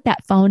even put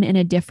that phone in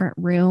a different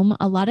room.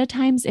 A lot of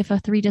times, if a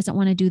 3 doesn't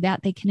want to do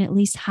that, they can at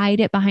least hide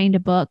it behind a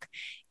book.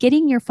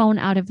 Getting your phone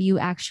out of view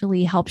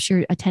actually helps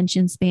your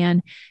attention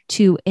span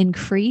to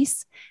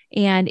increase.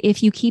 And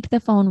if you keep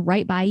the phone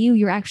right by you,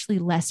 you're actually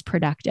less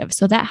productive.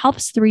 So that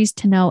helps 3s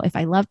to know, if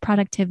I love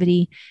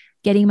productivity,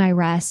 getting my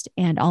rest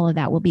and all of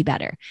that will be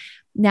better.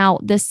 Now,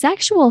 the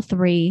sexual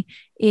 3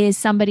 is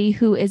somebody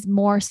who is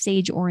more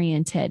stage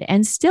oriented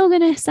and still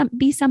going to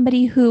be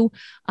somebody who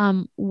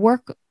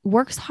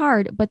works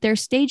hard, but their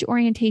stage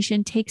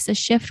orientation takes a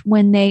shift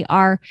when they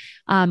are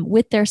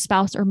with their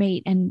spouse or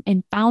mate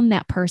and found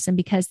that person,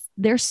 because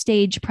their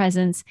stage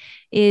presence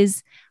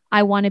is,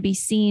 I want to be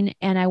seen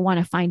and I want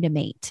to find a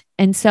mate.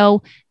 And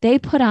so they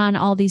put on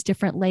all these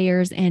different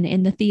layers, and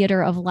in the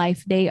theater of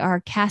life, they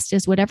are cast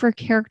as whatever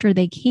character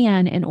they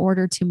can in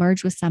order to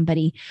merge with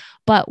somebody.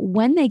 But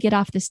when they get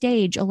off the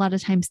stage, a lot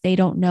of times they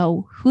don't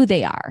know who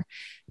they are,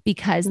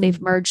 because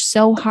they've merged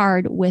so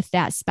hard with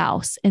that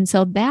spouse. And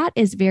so that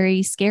is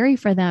very scary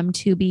for them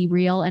to be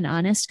real and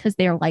honest, because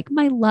they're like,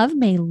 my love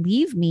may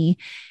leave me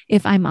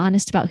if I'm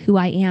honest about who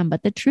I am.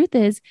 But the truth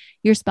is,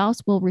 your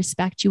spouse will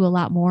respect you a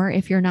lot more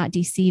if you're not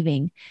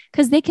deceiving,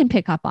 because they can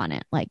pick up on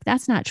it. Like,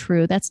 that's not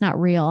true. That's not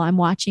real. I'm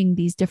watching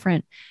these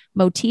different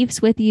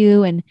motifs with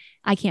you and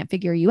I can't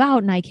figure you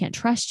out and I can't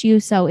trust you.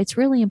 So it's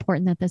really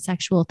important that the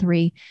sexual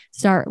 3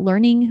 start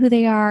learning who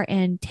they are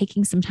and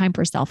taking some time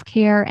for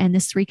self-care. And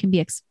this 3 can be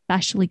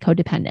especially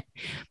codependent.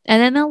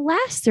 And then the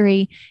last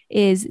 3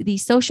 is the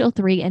social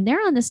 3, and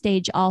they're on the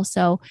stage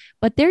also,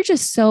 but they're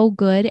just so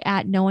good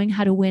at knowing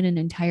how to win an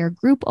entire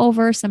group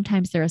over.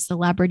 Sometimes they're a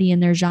celebrity in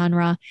their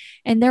genre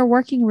and they're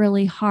working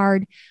really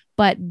hard,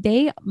 but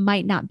they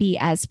might not be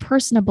as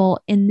personable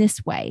in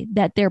this way,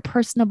 that they're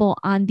personable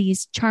on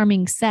these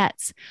charming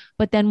sets.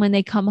 But then when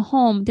they come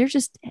home,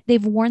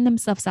 they've worn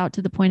themselves out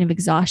to the point of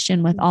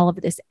exhaustion with all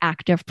of this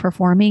active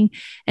performing.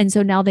 And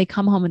so now they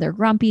come home and they're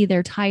grumpy,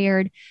 they're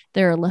tired,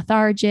 they're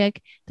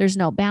lethargic, there's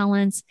no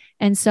balance.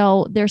 And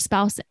so their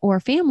spouse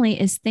or family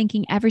is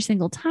thinking every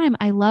single time,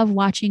 I love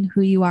watching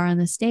who you are on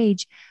the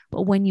stage.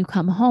 But when you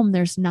come home,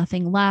 there's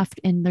nothing left.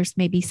 And there's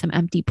maybe some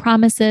empty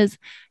promises.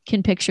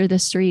 Can picture the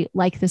 3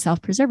 like the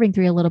self-preserving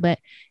 3 a little bit,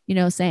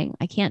 saying,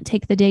 I can't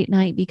take the date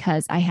night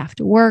because I have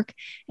to work.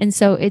 And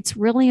so it's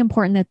really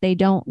important that they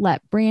don't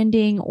let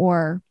branding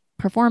or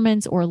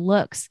performance or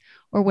looks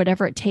or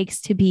whatever it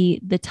takes to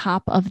be the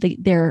top of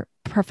their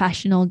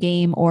professional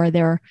game or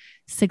their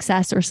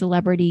success or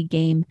celebrity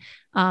game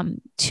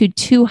to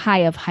too high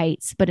of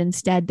heights, but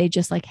instead they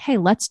just like, hey,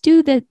 let's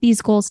do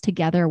these goals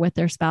together with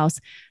their spouse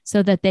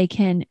so that they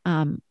can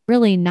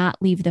really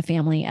not leave the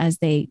family as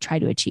they try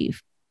to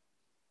achieve.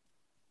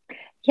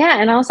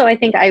 Yeah. And also I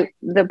think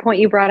the point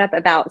you brought up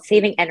about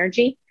saving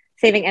energy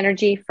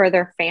for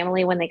their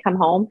family when they come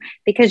home,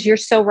 because you're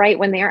so right.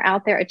 When they're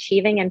out there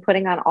achieving and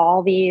putting on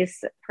all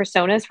these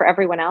personas for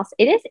everyone else,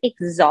 it is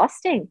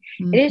exhausting.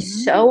 Mm-hmm. It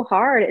is so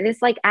hard. It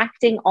is like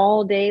acting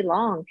all day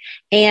long.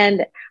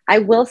 And I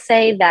will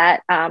say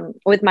that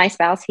with my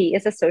spouse, he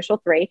is a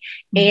social 3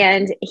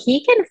 and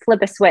he can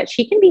flip a switch.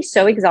 He can be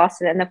so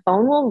exhausted and the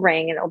phone will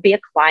ring and it'll be a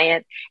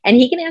client and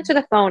he can answer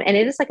the phone and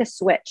it is like a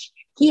switch.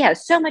 He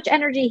has so much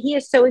energy. He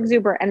is so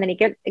exuberant. And then he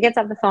gets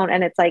off the phone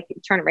and it's like,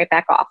 turn it right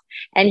back off.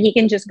 And he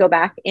can just go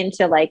back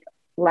into like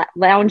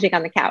lounging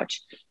on the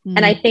couch. Mm-hmm.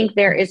 And I think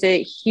there is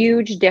a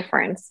huge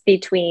difference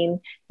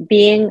between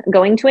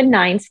going to a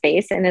 9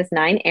 space in his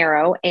 9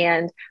 arrow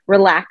and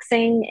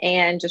relaxing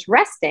and just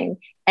resting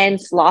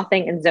and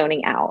slothing and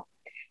zoning out.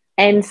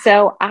 And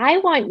so I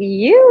want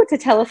you to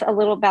tell us a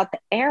little about the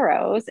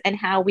arrows and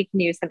how we can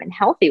use them in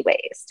healthy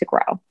ways to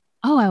grow.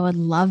 Oh, I would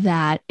love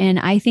that. And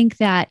I think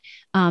that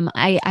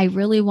I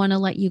really want to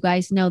let you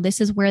guys know this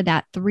is where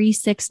that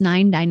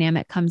 3-6-9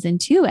 dynamic comes in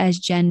too, as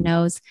Jen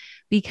knows,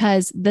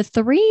 because the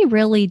 3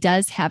 really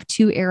does have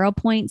 2 arrow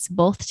points,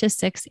 both to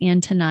 6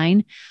 and to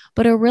 9.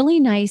 But a really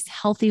nice,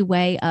 healthy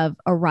way of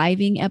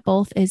arriving at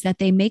both is that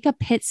they make a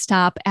pit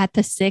stop at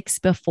the 6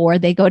 before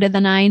they go to the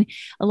 9.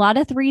 A lot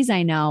of 3s,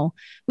 I know,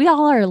 we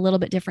all are a little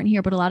bit different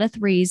here, but a lot of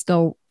 3s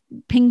go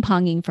ping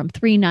ponging from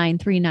 3-9,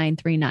 3-9,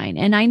 3-9.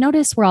 And I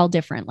notice we're all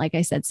different. Like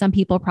I said, some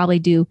people probably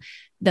do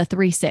the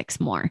 3-6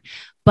 more,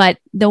 but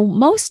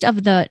most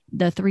of the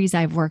 3s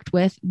I've worked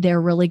with, they're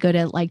really good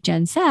at, like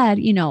Jen said,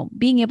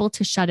 being able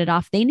to shut it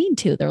off. They need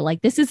to, they're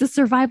like, this is a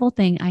survival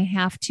thing. I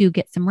have to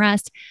get some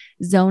rest,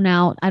 zone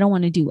out. I don't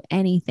want to do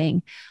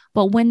anything.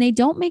 But when they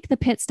don't make the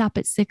pit stop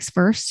at 6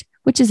 first,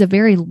 which is a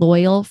very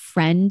loyal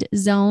friend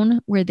zone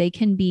where they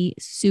can be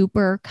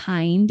super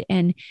kind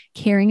and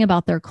caring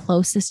about their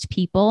closest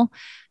people,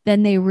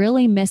 then they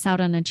really miss out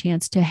on a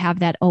chance to have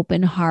that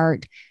open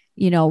heart,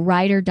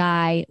 ride or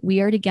die,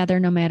 we are together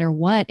no matter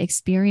what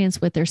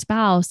experience with their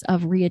spouse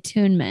of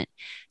reattunement.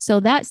 So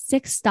that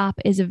 6 stop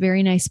is a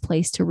very nice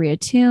place to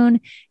reattune,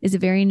 is a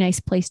very nice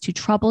place to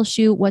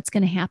troubleshoot what's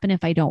going to happen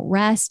if I don't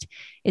rest.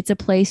 It's a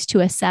place to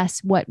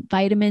assess what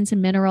vitamins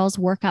and minerals,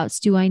 workouts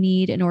do I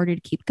need in order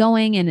to keep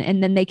going.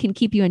 And then they can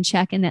keep you in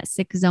check in that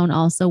 6 zone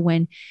also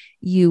when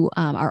you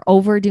are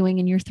overdoing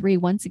in your 3.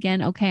 Once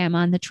again, okay, I'm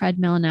on the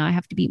treadmill now. I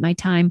have to beat my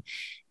time.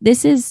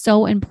 This is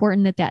so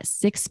important that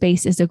 6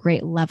 space is a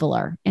great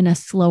leveler and a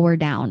slower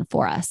down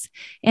for us.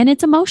 And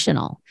it's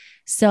emotional.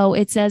 So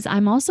it says,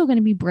 I'm also going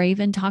to be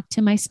brave and talk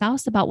to my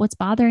spouse about what's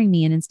bothering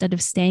me. And instead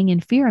of staying in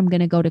fear, I'm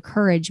going to go to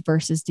courage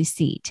versus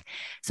deceit.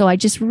 So I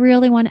just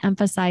really want to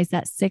emphasize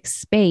that 6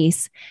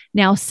 space.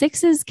 Now,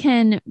 6s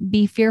can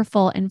be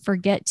fearful and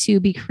forget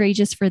to be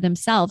courageous for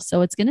themselves.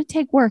 So it's going to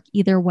take work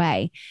either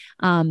way.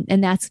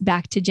 And that's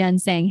back to Jen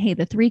saying, hey,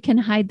 the 3 can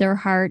hide their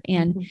heart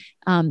and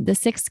the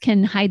 6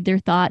 can hide their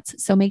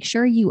thoughts. So make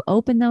sure you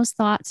open those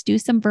thoughts, do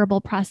some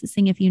verbal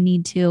processing if you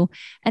need to,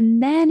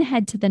 and then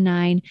head to the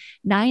 9.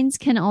 9s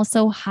can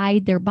also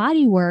hide their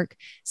body work.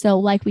 So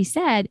like we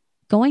said,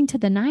 going to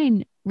the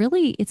 9,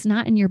 really, it's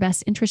not in your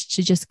best interest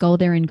to just go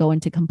there and go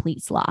into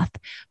complete sloth,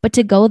 but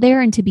to go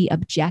there and to be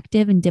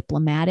objective and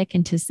diplomatic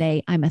and to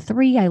say, I'm a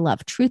 3. I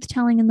love truth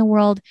telling in the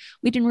world.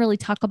 We didn't really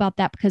talk about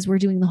that because we're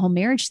doing the whole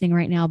marriage thing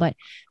right now, but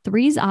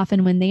 3s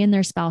often when they and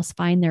their spouse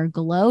find their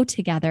glow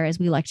together, as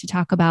we like to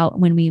talk about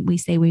when we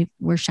say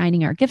we're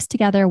shining our gifts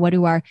together, what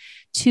do our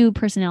 2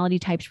 personality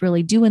types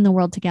really do in the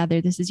world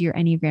together? This is your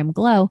Enneagram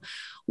glow.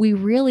 We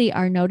really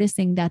are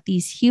noticing that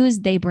these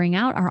hues they bring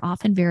out are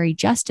often very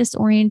justice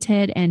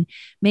oriented and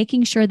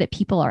making sure that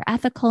people are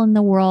ethical in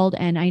the world.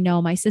 And I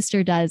know my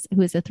sister does,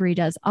 who is a 3,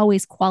 does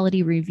always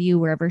quality review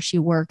wherever she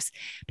works,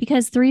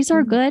 because 3s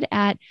are good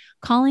at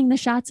calling the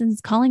shots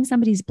and calling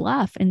somebody's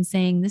bluff and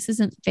saying, this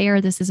isn't fair,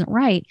 this isn't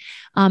right.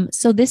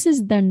 So this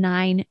is the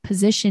 9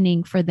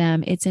 positioning for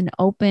them. It's an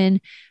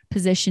open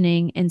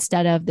positioning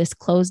instead of this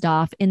closed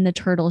off in the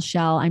turtle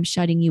shell. I'm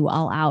shutting you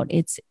all out.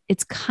 It's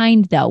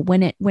kind though.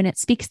 When it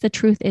speaks the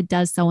truth, it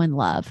does so in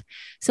love.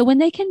 So when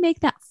they can make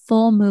that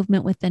full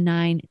movement with the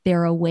 9,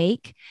 they're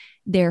awake,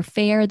 they're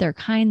fair, they're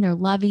kind, they're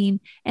loving,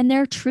 and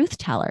they're truth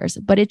tellers,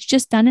 but it's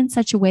just done in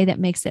such a way that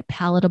makes it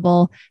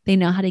palatable. They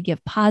know how to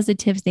give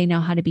positives. They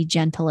know how to be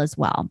gentle as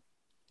well.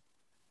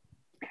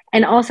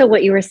 And also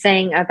what you were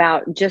saying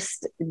about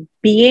just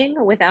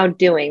being without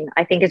doing,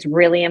 I think is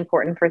really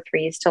important for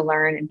 3s to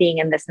learn, being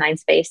in this 9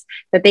 space,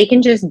 that they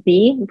can just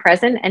be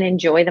present and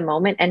enjoy the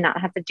moment and not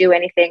have to do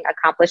anything,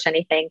 accomplish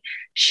anything,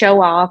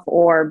 show off,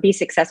 or be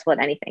successful at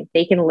anything.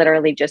 They can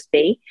literally just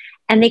be.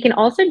 And they can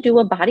also do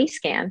a body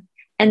scan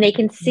and they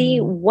can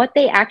see what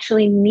they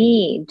actually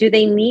need. Do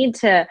they need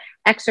to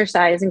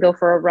exercise and go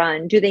for a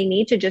run? Do they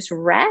need to just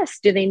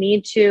rest? Do they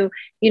need to,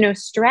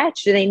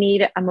 stretch? Do they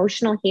need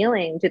emotional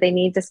healing? Do they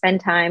need to spend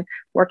time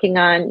working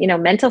on,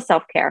 mental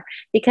self-care?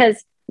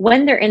 Because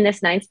when they're in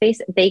this 9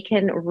 space, they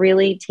can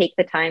really take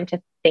the time to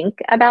think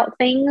about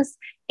things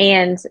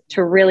and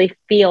to really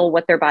feel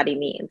what their body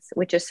needs,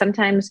 which is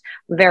sometimes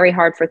very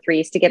hard for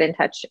 3s to get in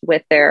touch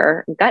with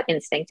their gut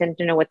instinct and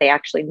to know what they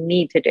actually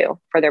need to do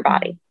for their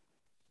body.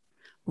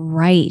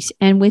 Right.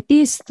 And with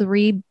these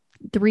 3,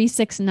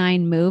 6,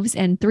 9 moves,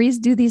 and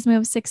 3s do these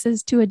moves,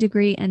 6s to a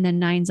degree, and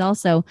then 9s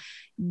also,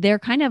 they're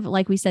kind of,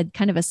 like we said,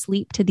 kind of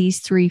asleep to these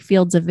 3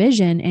 fields of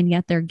vision, and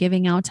yet they're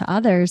giving out to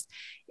others.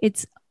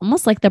 It's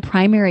almost like the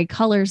primary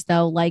colors,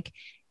 though. Like,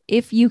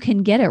 if you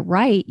can get it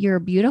right, you're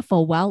a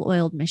beautiful,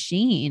 well-oiled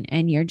machine,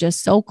 and you're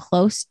just so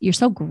close. You're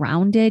so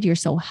grounded. You're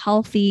so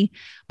healthy.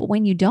 But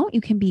when you don't, you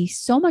can be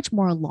so much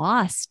more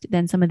lost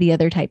than some of the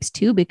other types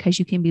too, because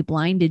you can be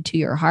blinded to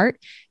your heart,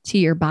 to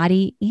your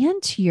body,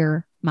 and to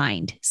your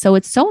mind. So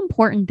it's so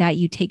important that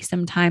you take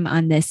some time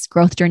on this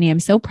growth journey. I'm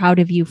so proud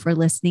of you for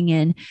listening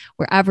in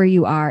wherever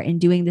you are and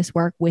doing this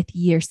work with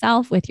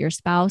yourself, with your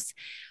spouse.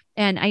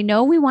 And I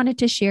know we wanted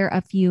to share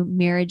a few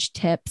marriage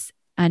tips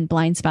and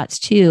blind spots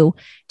too.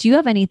 Do you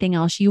have anything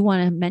else you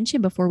want to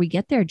mention before we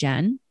get there,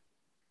 Jen?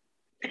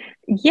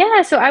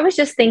 Yeah. So I was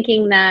just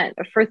thinking that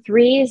for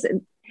 3s,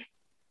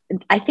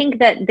 I think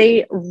that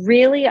they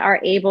really are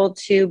able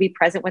to be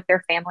present with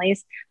their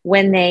families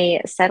when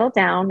they settle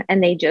down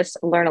and they just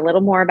learn a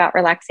little more about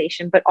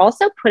relaxation, but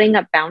also putting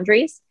up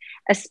boundaries,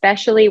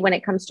 especially when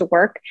it comes to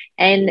work,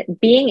 and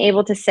being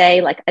able to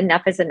say, like,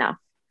 enough is enough.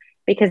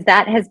 Because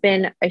that has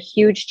been a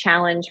huge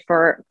challenge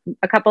for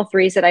a couple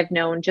 3s that I've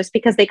known, just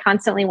because they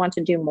constantly want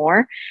to do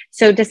more.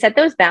 So to set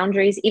those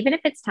boundaries, even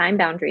if it's time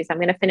boundaries, I'm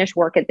going to finish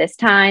work at this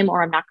time,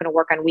 or I'm not going to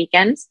work on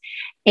weekends.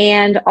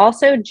 And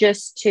also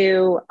just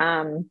to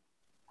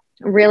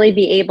really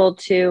be able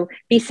to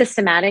be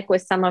systematic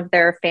with some of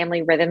their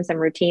family rhythms and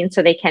routines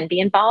so they can be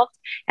involved.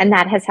 And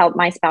that has helped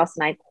my spouse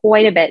and I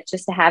quite a bit,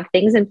 just to have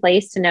things in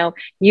place to know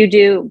you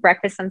do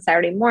breakfast on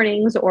Saturday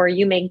mornings or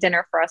you make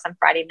dinner for us on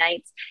Friday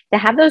nights. To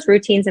have those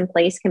routines in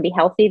place can be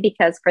healthy,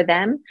 because for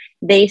them,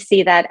 they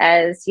see that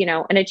as,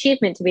 an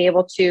achievement to be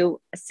able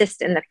to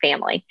assist in the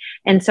family.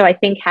 And so I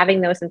think having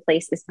those in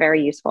place is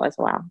very useful as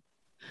well.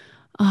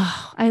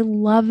 Oh, I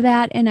love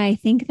that. And I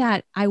think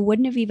that I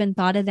wouldn't have even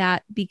thought of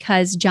that,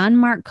 because John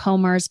Mark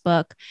Comer's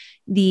book,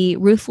 The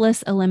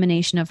Ruthless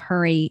Elimination of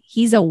Hurry,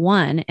 he's a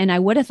 1. And I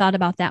would have thought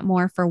about that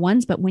more for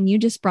 1s. But when you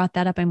just brought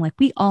that up, I'm like,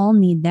 we all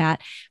need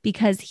that,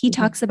 because he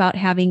talks about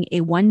having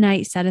a 1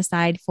 night set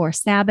aside for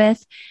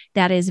Sabbath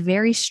that is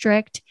very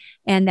strict,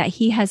 and that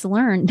he has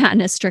learned, not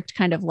in a strict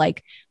kind of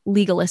like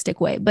legalistic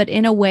way, but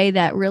in a way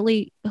that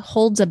really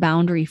holds a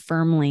boundary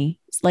firmly,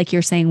 like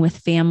you're saying, with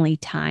family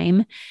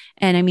time.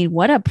 And I mean,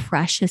 what a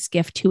precious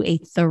gift to a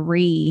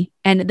 3.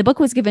 And the book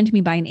was given to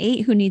me by an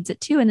 8 who needs it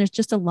too. And there's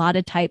just a lot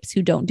of types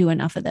who don't do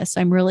enough of this.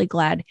 So I'm really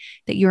glad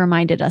that you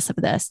reminded us of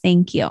this.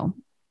 Thank you.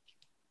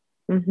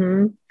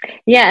 Mm-hmm.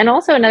 Yeah. And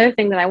also another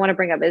thing that I want to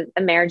bring up is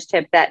a marriage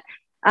tip, that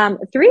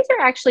 3s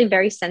are actually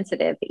very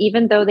sensitive,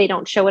 even though they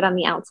don't show it on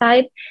the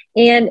outside,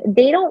 and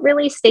they don't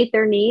really state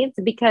their needs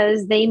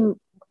because they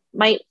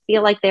might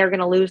feel like they're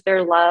going to lose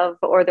their love,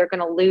 or they're going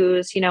to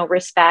lose,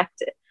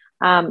 respect.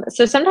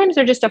 So sometimes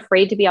they're just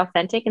afraid to be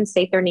authentic and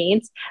state their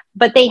needs,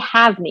 but they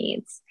have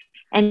needs,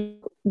 and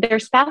their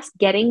spouse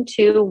getting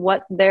to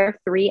what their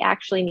 3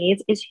 actually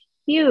needs is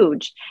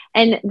huge.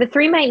 And the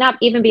 3 might not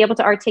even be able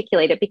to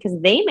articulate it because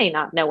they may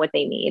not know what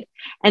they need.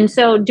 And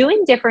so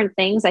doing different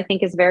things, I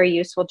think, is very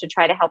useful to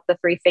try to help the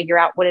 3 figure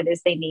out what it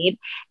is they need.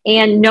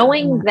 And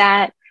knowing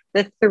that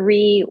the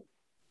 3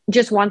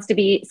 just wants to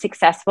be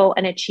successful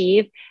and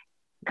achieve,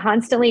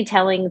 constantly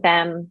telling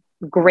them,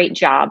 great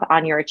job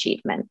on your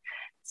achievement.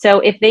 So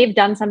if they've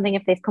done something,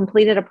 if they've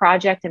completed a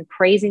project, and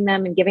praising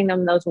them and giving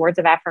them those words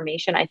of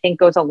affirmation, I think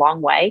goes a long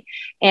way.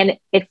 And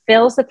it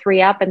fills the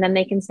 3 up, and then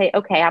they can say,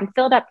 okay, I'm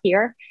filled up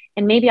here,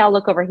 and maybe I'll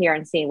look over here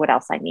and see what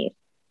else I need.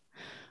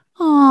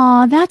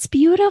 Oh, that's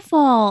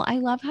beautiful. I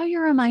love how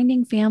you're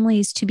reminding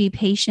families to be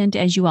patient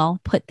as you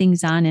all put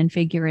things on and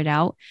figure it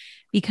out.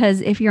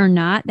 Because if you're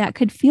not, that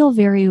could feel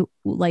very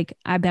like,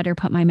 I better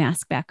put my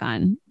mask back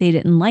on. They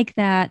didn't like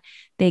that.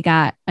 They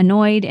got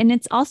annoyed. And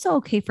it's also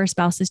okay for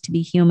spouses to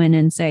be human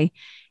and say,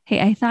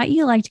 hey, I thought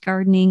you liked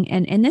gardening.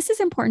 And this is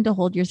important to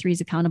hold your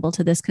 3s accountable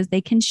to this, because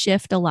they can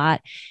shift a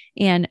lot.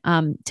 And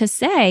to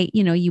say,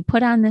 you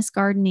put on this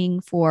gardening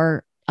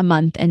for a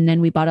month, and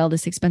then we bought all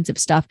this expensive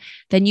stuff.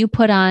 Then you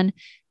put on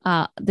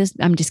this,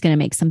 I'm just going to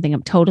make something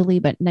up totally,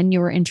 but then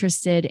you were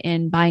interested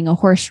in buying a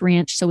horse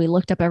ranch. So we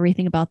looked up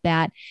everything about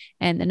that.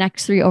 And the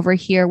next 3 over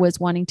here was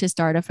wanting to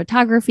start a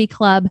photography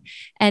club.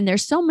 And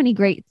there's so many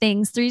great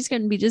things. 3's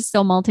going to be just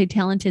so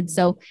multi-talented.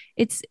 So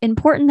it's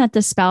important that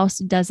the spouse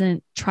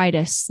doesn't try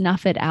to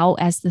snuff it out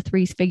as the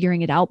 3's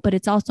figuring it out, but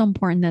it's also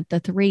important that the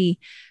 3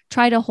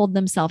 try to hold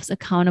themselves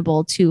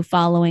accountable to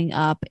following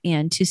up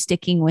and to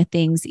sticking with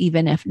things,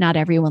 even if not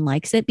everyone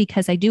likes it.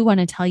 Because I do want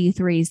to tell you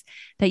threes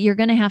that you're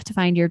going to have to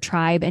find your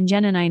tribe. And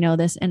Jen and I know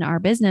this in our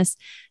business,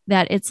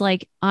 that it's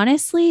like,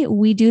 honestly,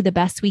 we do the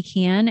best we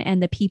can.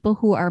 And the people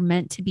who are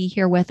meant to be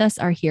here with us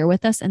are here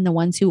with us. And the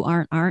ones who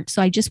aren't.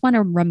 So I just want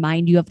to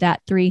remind you of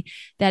that, three,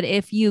 that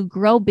if you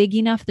grow big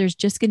enough, there's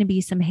just going to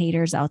be some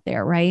haters out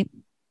there, right?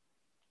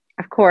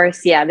 Of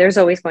course. Yeah. There's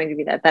always going to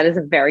be that. That is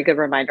a very good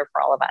reminder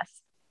for all of us.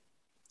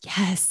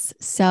 Yes.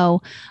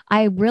 So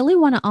I really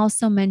want to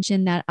also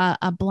mention that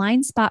a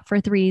blind spot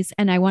for threes,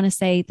 and I want to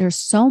say there's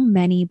so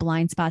many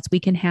blind spots we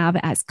can have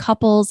as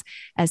couples,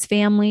 as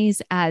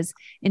families, as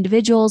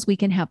individuals. We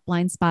can have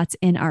blind spots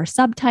in our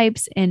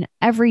subtypes in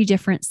every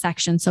different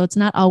section. So it's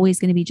not always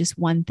going to be just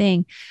one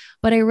thing.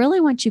 But I really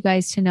want you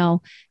guys to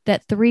know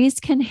that threes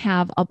can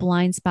have a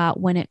blind spot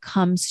when it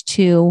comes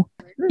to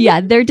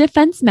their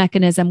defense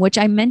mechanism, which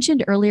I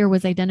mentioned earlier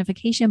was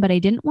identification, but I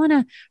didn't want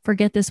to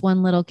forget this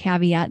one little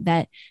caveat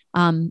that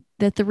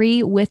the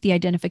three with the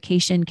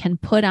identification can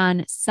put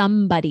on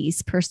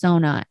somebody's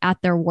persona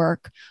at their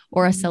work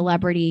or a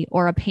celebrity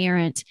or a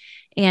parent.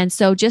 And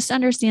so just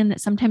understand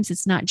that sometimes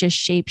it's not just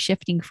shape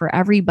shifting for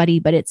everybody,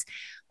 but it's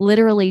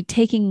literally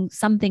taking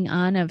something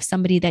on of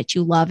somebody that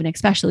you love, and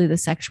especially the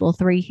sexual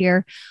three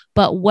here.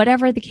 But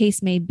whatever the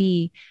case may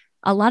be,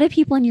 a lot of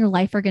people in your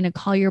life are going to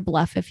call your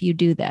bluff if you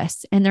do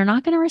this, and they're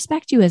not going to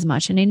respect you as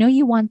much. And I know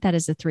you want that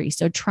as a three.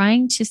 So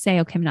trying to say,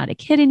 okay, I'm not a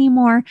kid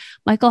anymore.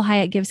 Michael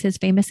Hyatt gives his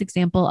famous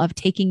example of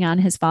taking on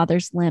his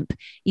father's limp,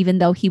 even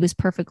though he was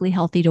perfectly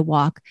healthy to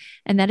walk.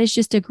 And that is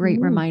just a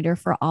great reminder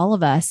for all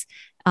of us,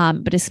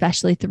 but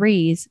especially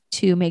threes,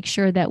 to make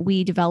sure that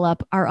we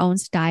develop our own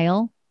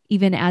style,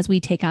 even as we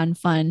take on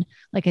fun,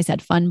 like I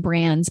said, fun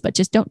brands, but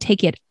just don't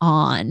take it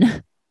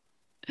on.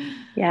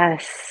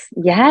 Yes.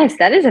 Yes.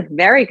 That is a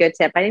very good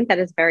tip. I think that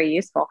is very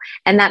useful.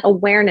 And that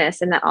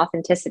awareness and that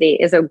authenticity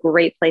is a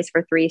great place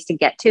for threes to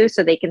get to,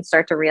 so they can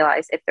start to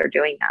realize if they're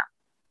doing that.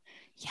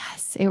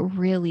 Yes, it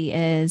really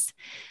is.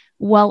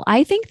 Well,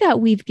 I think that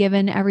we've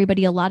given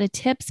everybody a lot of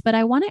tips, but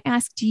I want to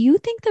ask, do you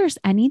think there's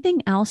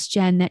anything else,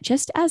 Jen, that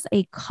just as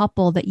a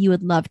couple that you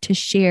would love to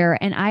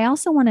share? And I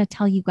also want to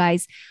tell you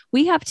guys,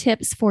 we have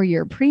tips for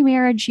your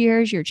pre-marriage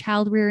years, your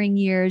child rearing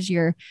years,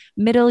 your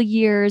middle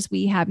years.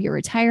 We have your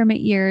retirement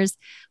years.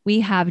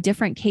 We have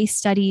different case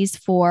studies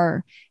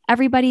for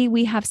everybody.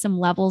 We have some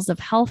levels of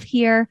health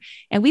here,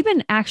 and we've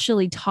been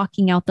actually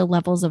talking out the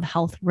levels of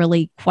health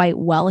really quite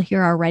well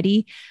here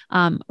already,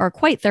 or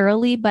quite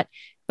thoroughly. But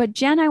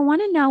Jen, I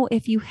want to know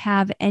if you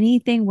have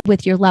anything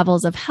with your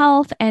levels of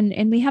health,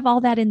 and we have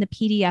all that in the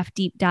PDF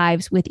deep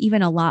dives with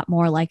even a lot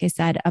more, like I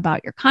said,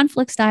 about your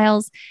conflict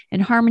styles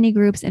and harmony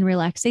groups and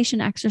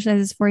relaxation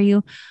exercises for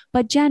you.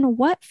 But Jen,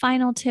 what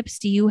final tips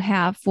do you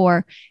have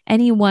for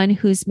anyone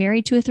who's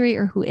married to a three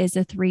or who is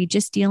a three,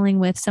 just dealing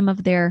with some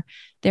of their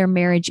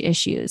marriage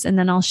issues? And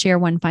then I'll share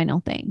one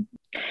final thing.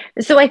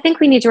 So I think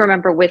we need to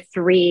remember with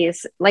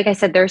threes, like I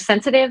said, they're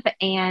sensitive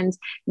and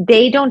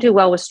they don't do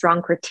well with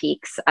strong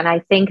critiques. And I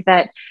think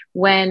that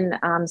when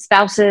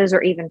spouses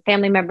or even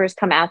family members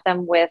come at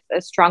them with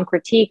strong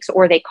critiques,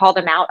 or they call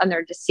them out on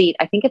their deceit,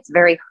 I think it's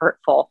very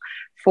hurtful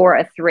for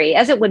a three,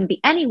 as it wouldn't be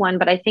anyone,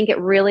 but I think it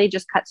really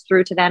just cuts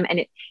through to them, and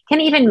it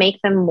can even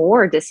make them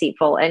more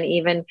deceitful and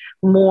even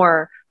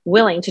more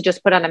willing to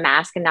just put on a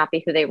mask and not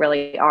be who they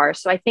really are.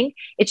 So I think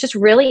it's just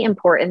really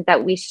important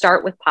that we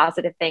start with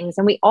positive things,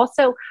 and we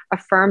also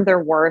affirm their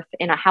worth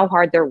in how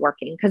hard they're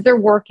working, because they're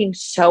working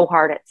so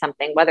hard at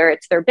something, whether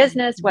it's their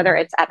business, whether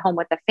it's at home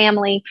with the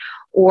family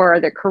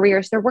or their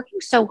careers, they're working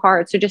so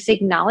hard. So just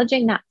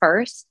acknowledging that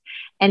first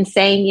and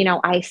saying,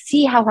 I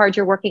see how hard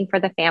you're working for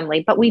the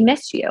family, but we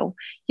miss you.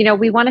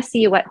 We want to see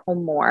you at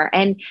home more,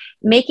 and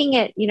making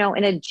it,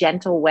 in a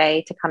gentle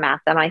way to come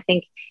at them. I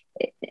think,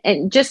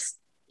 and just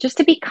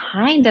to be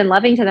kind and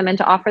loving to them, and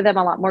to offer them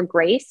a lot more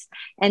grace.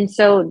 And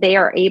so they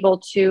are able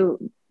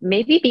to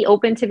maybe be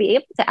open to be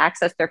able to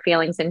access their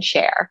feelings and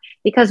share,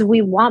 because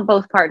we want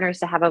both partners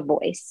to have a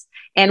voice,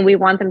 and we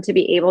want them to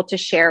be able to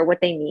share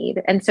what they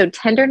need. And so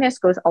tenderness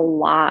goes a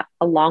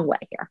long way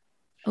here.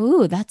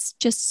 Oh, that's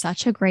just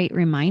such a great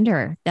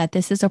reminder that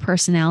this is a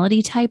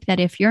personality type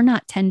that if you're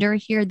not tender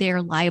here,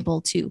 they're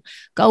liable to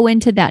go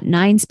into that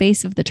 9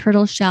 space of the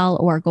turtle shell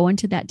or go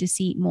into that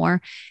deceit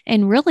more.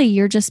 And really,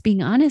 you're just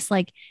being honest,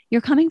 like you're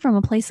coming from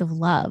a place of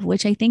love,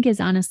 which I think is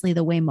honestly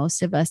the way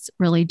most of us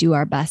really do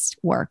our best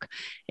work,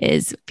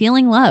 is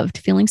feeling loved,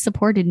 feeling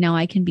supported. Now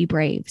I can be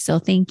brave. So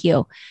thank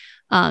you.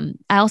 I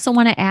also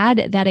want to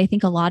add that I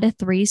think a lot of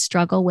threes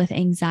struggle with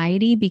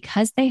anxiety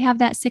because they have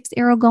that 6th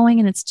arrow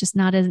going, and it's just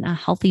not in a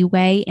healthy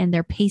way. And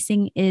their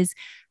pacing is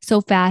so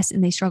fast,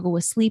 and they struggle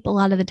with sleep a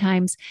lot of the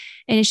times.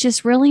 And it's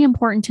just really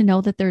important to know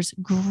that there's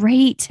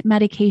great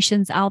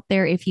medications out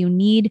there if you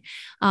need,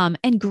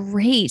 and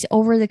great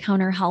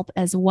over-the-counter help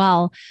as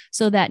well,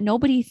 so that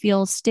nobody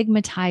feels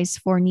stigmatized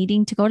for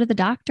needing to go to the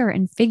doctor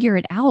and figure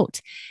it out.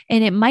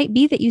 And it might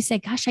be that you say,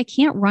 gosh, I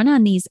can't run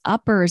on these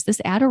uppers,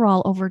 this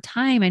Adderall over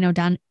time. I know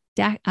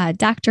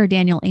Dr.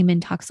 Daniel Amen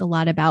talks a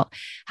lot about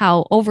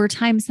how over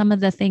time, some of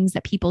the things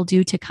that people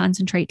do to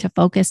concentrate, to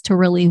focus, to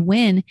really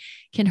win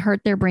can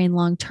hurt their brain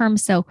long term.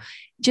 So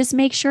just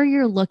make sure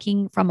you're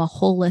looking from a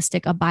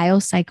holistic, a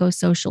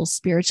biopsychosocial,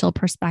 spiritual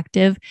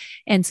perspective,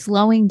 and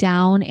slowing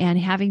down and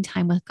having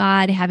time with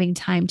God, having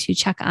time to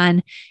check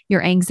on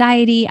your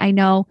anxiety. I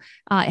know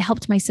it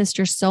helped my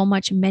sister so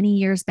much many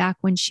years back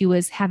when she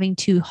was having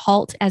to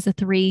halt as a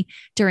 3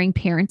 during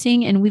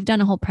parenting. And we've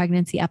done a whole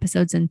pregnancy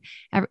episodes, and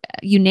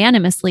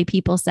unanimously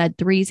people said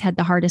 3s had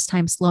the hardest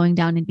time slowing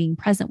down and being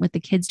present with the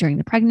kids during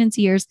the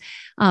pregnancy years.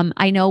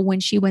 I know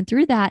when she went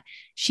through that,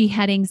 she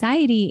had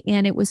anxiety,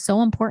 and it was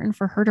so important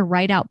for her to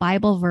write out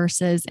Bible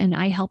verses. And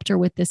I helped her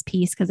with this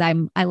piece because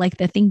I like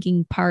the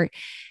thinking part.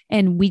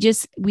 And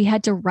we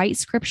had to write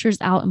scriptures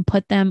out and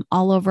put them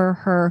all over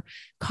her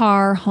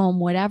car, home,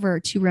 whatever,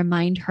 to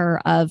remind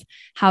her of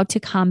how to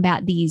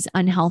combat these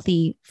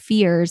unhealthy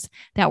fears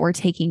that were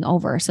taking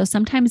over. So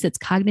sometimes it's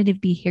cognitive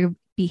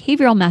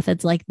behavioral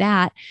methods like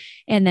that.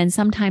 And then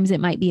sometimes it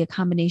might be a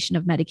combination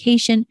of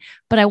medication.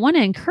 But I want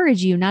to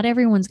encourage you, not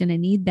everyone's going to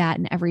need that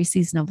in every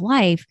season of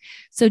life.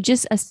 So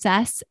just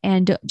assess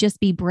and just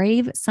be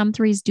brave. Some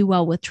 3s do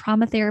well with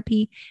trauma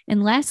therapy.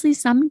 And lastly,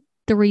 some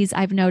 3s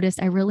I've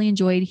noticed, I really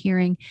enjoyed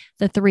hearing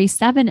the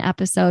 3-7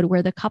 episode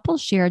where the couple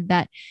shared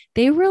that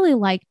they really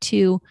like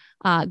to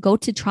go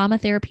to trauma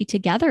therapy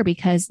together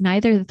because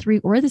neither the 3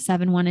 or the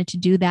 7 wanted to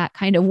do that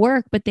kind of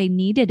work, but they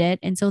needed it.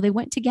 And so they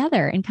went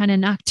together and kind of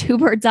knocked 2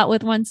 birds out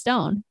with one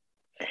stone.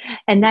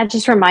 And that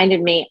just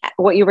reminded me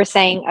what you were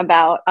saying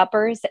about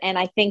uppers. And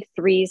I think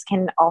 3s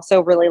can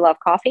also really love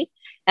coffee.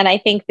 And I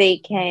think they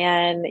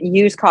can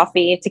use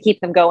coffee to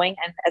keep them going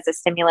and as a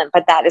stimulant,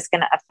 but that is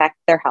going to affect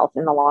their health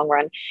in the long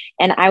run.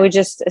 And I would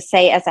just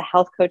say as a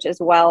health coach as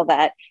well,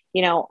 that,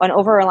 an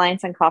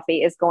over-reliance on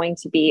coffee is going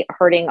to be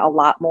hurting a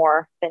lot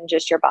more than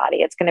just your body.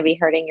 It's going to be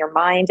hurting your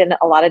mind in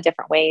a lot of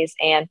different ways.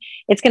 And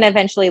it's going to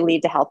eventually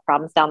lead to health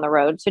problems down the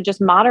road. So just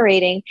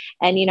moderating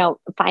and,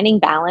 finding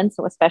balance,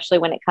 especially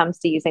when it comes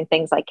to using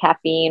things like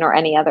caffeine or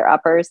any other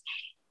uppers.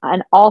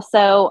 And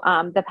also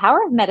the power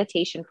of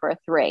meditation for a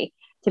 3.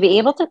 To be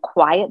able to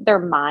quiet their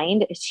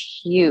mind is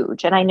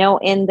huge. And I know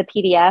in the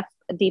PDF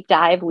deep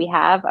dive, we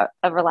have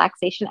a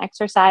relaxation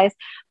exercise,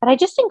 but I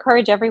just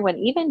encourage everyone,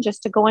 even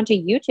just to go onto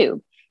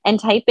YouTube and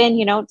type in,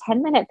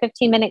 10-minute,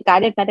 15-minute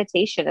guided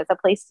meditation as a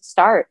place to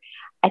start.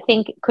 I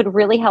think it could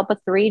really help a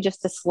 3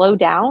 just to slow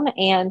down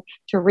and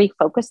to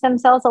refocus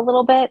themselves a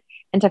little bit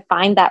and to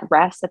find that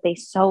rest that they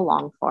so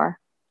long for.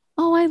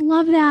 Oh, I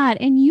love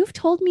that. And you've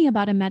told me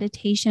about a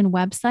meditation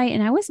website,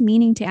 and I was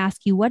meaning to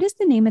ask you, what is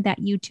the name of that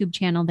YouTube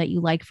channel that you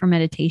like for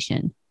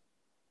meditation?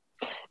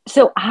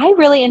 So I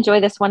really enjoy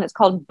this one. It's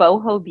called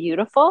Boho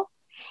Beautiful.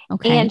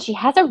 Okay. And she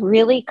has a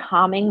really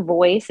calming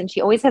voice, and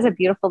she always has a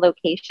beautiful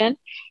location.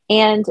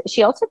 And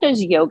she also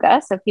does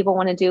yoga. So if people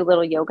want to do a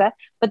little yoga,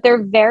 but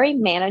they're very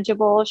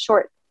manageable,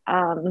 short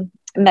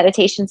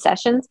meditation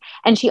sessions.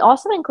 And she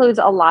also includes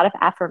a lot of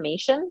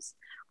affirmations,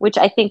 which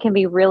I think can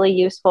be really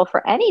useful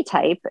for any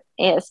type,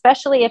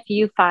 especially if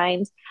you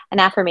find an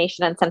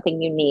affirmation on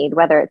something you need,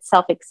 whether it's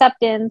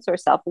self-acceptance or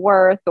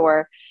self-worth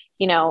or,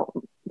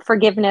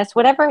 forgiveness,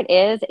 whatever it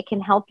is, it can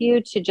help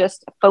you to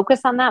just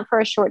focus on that for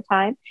a short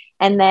time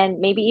and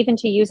then maybe even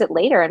to use it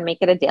later and make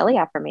it a daily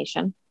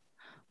affirmation.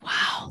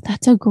 Wow,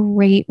 that's a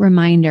great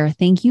reminder.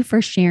 Thank you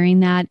for sharing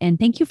that. And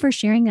thank you for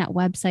sharing that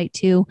website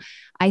too.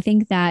 I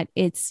think that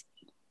it's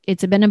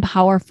been a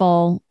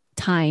powerful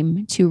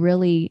time to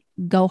really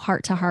go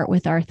heart to heart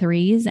with our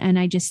 3s. And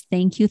I just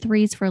thank you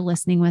 3s for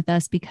listening with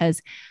us,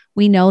 because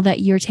we know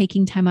that you're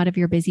taking time out of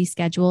your busy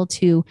schedule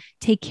to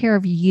take care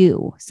of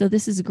you. So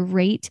this is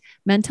great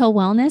mental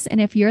wellness. And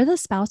if you're the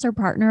spouse or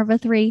partner of a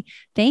 3,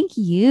 thank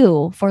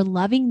you for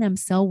loving them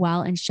so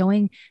well and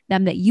showing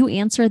them that you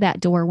answer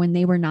that door when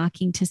they were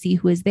knocking to see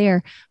who is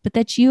there, but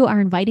that you are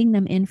inviting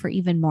them in for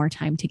even more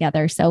time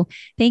together. So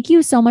thank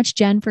you so much,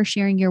 Jen, for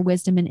sharing your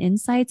wisdom and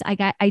insights.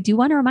 I do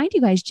want to remind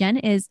you guys, Jen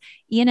is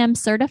E&M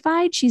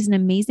certified. She's an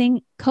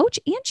amazing coach,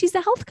 and she's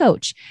a health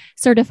coach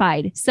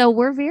certified. So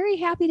we're very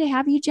happy to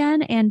have you,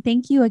 Jen, and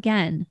thank you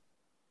again.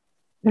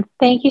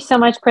 Thank you so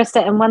much,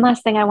 Krista. And one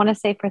last thing I want to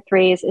say for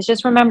 3s is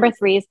just remember,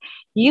 3s,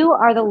 you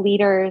are the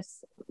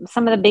leaders,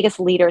 some of the biggest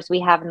leaders we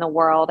have in the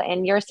world,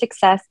 and your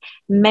success,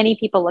 many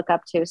people look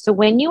up to. So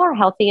when you are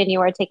healthy and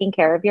you are taking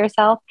care of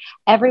yourself,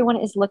 everyone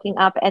is looking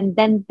up, and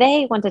then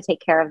they want to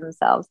take care of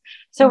themselves.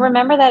 So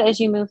remember that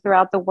as you move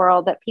throughout the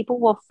world, that people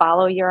will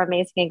follow your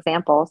amazing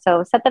example.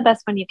 So set the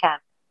best one you can.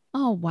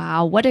 Oh,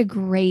 wow. What a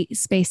great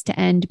space to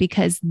end,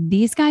 because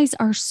these guys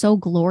are so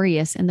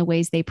glorious in the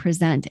ways they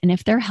present. And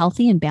if they're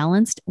healthy and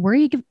balanced,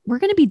 we're going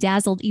to be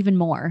dazzled even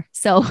more.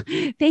 So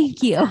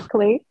thank you.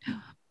 Exactly.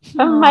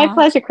 Oh, my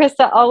pleasure,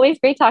 Krista. Always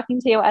great talking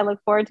to you. I look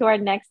forward to our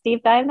next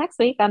deep dive next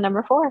week on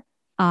number 4.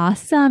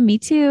 Awesome. Me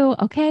too.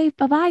 Okay.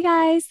 Bye-bye,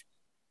 guys.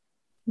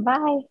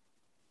 Bye.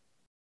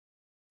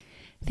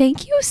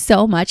 Thank you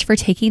so much for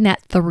taking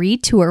that 3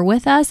 tour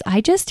with us. I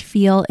just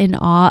feel in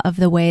awe of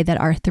the way that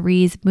our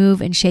 3s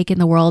move and shake in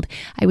the world.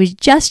 I was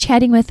just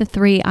chatting with the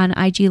 3 on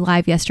IG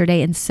Live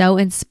yesterday and so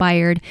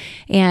inspired,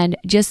 and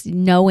just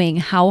knowing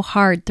how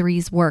hard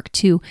 3s work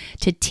to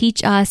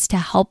teach us, to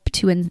help,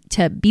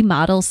 to be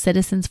model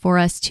citizens for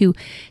us, to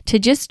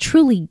just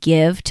truly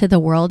give to the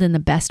world in the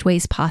best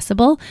ways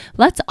possible.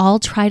 Let's all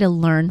try to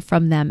learn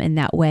from them in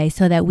that way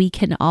so that we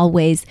can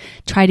always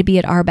try to be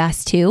at our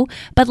best too.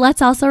 But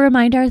let's also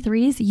remind our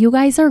 3s, you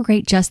guys are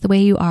great just the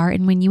way you are.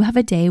 And when you have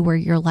a day where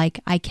you're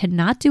like, I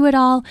cannot do it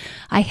all,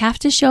 I have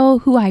to show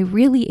who I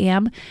really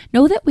am,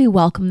 know that we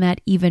welcome that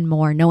even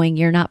more, knowing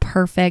you're not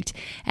perfect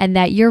and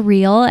that you're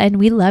real and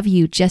we love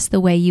you just the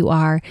way you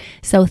are.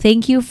 So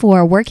thank you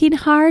for working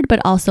hard,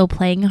 but also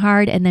playing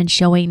hard and then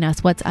showing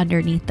us what's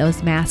underneath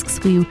those masks.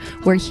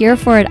 We're here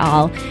for it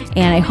all.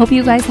 And I hope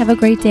you guys have a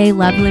great day.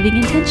 Love living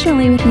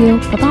intentionally with you.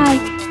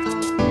 Bye-bye.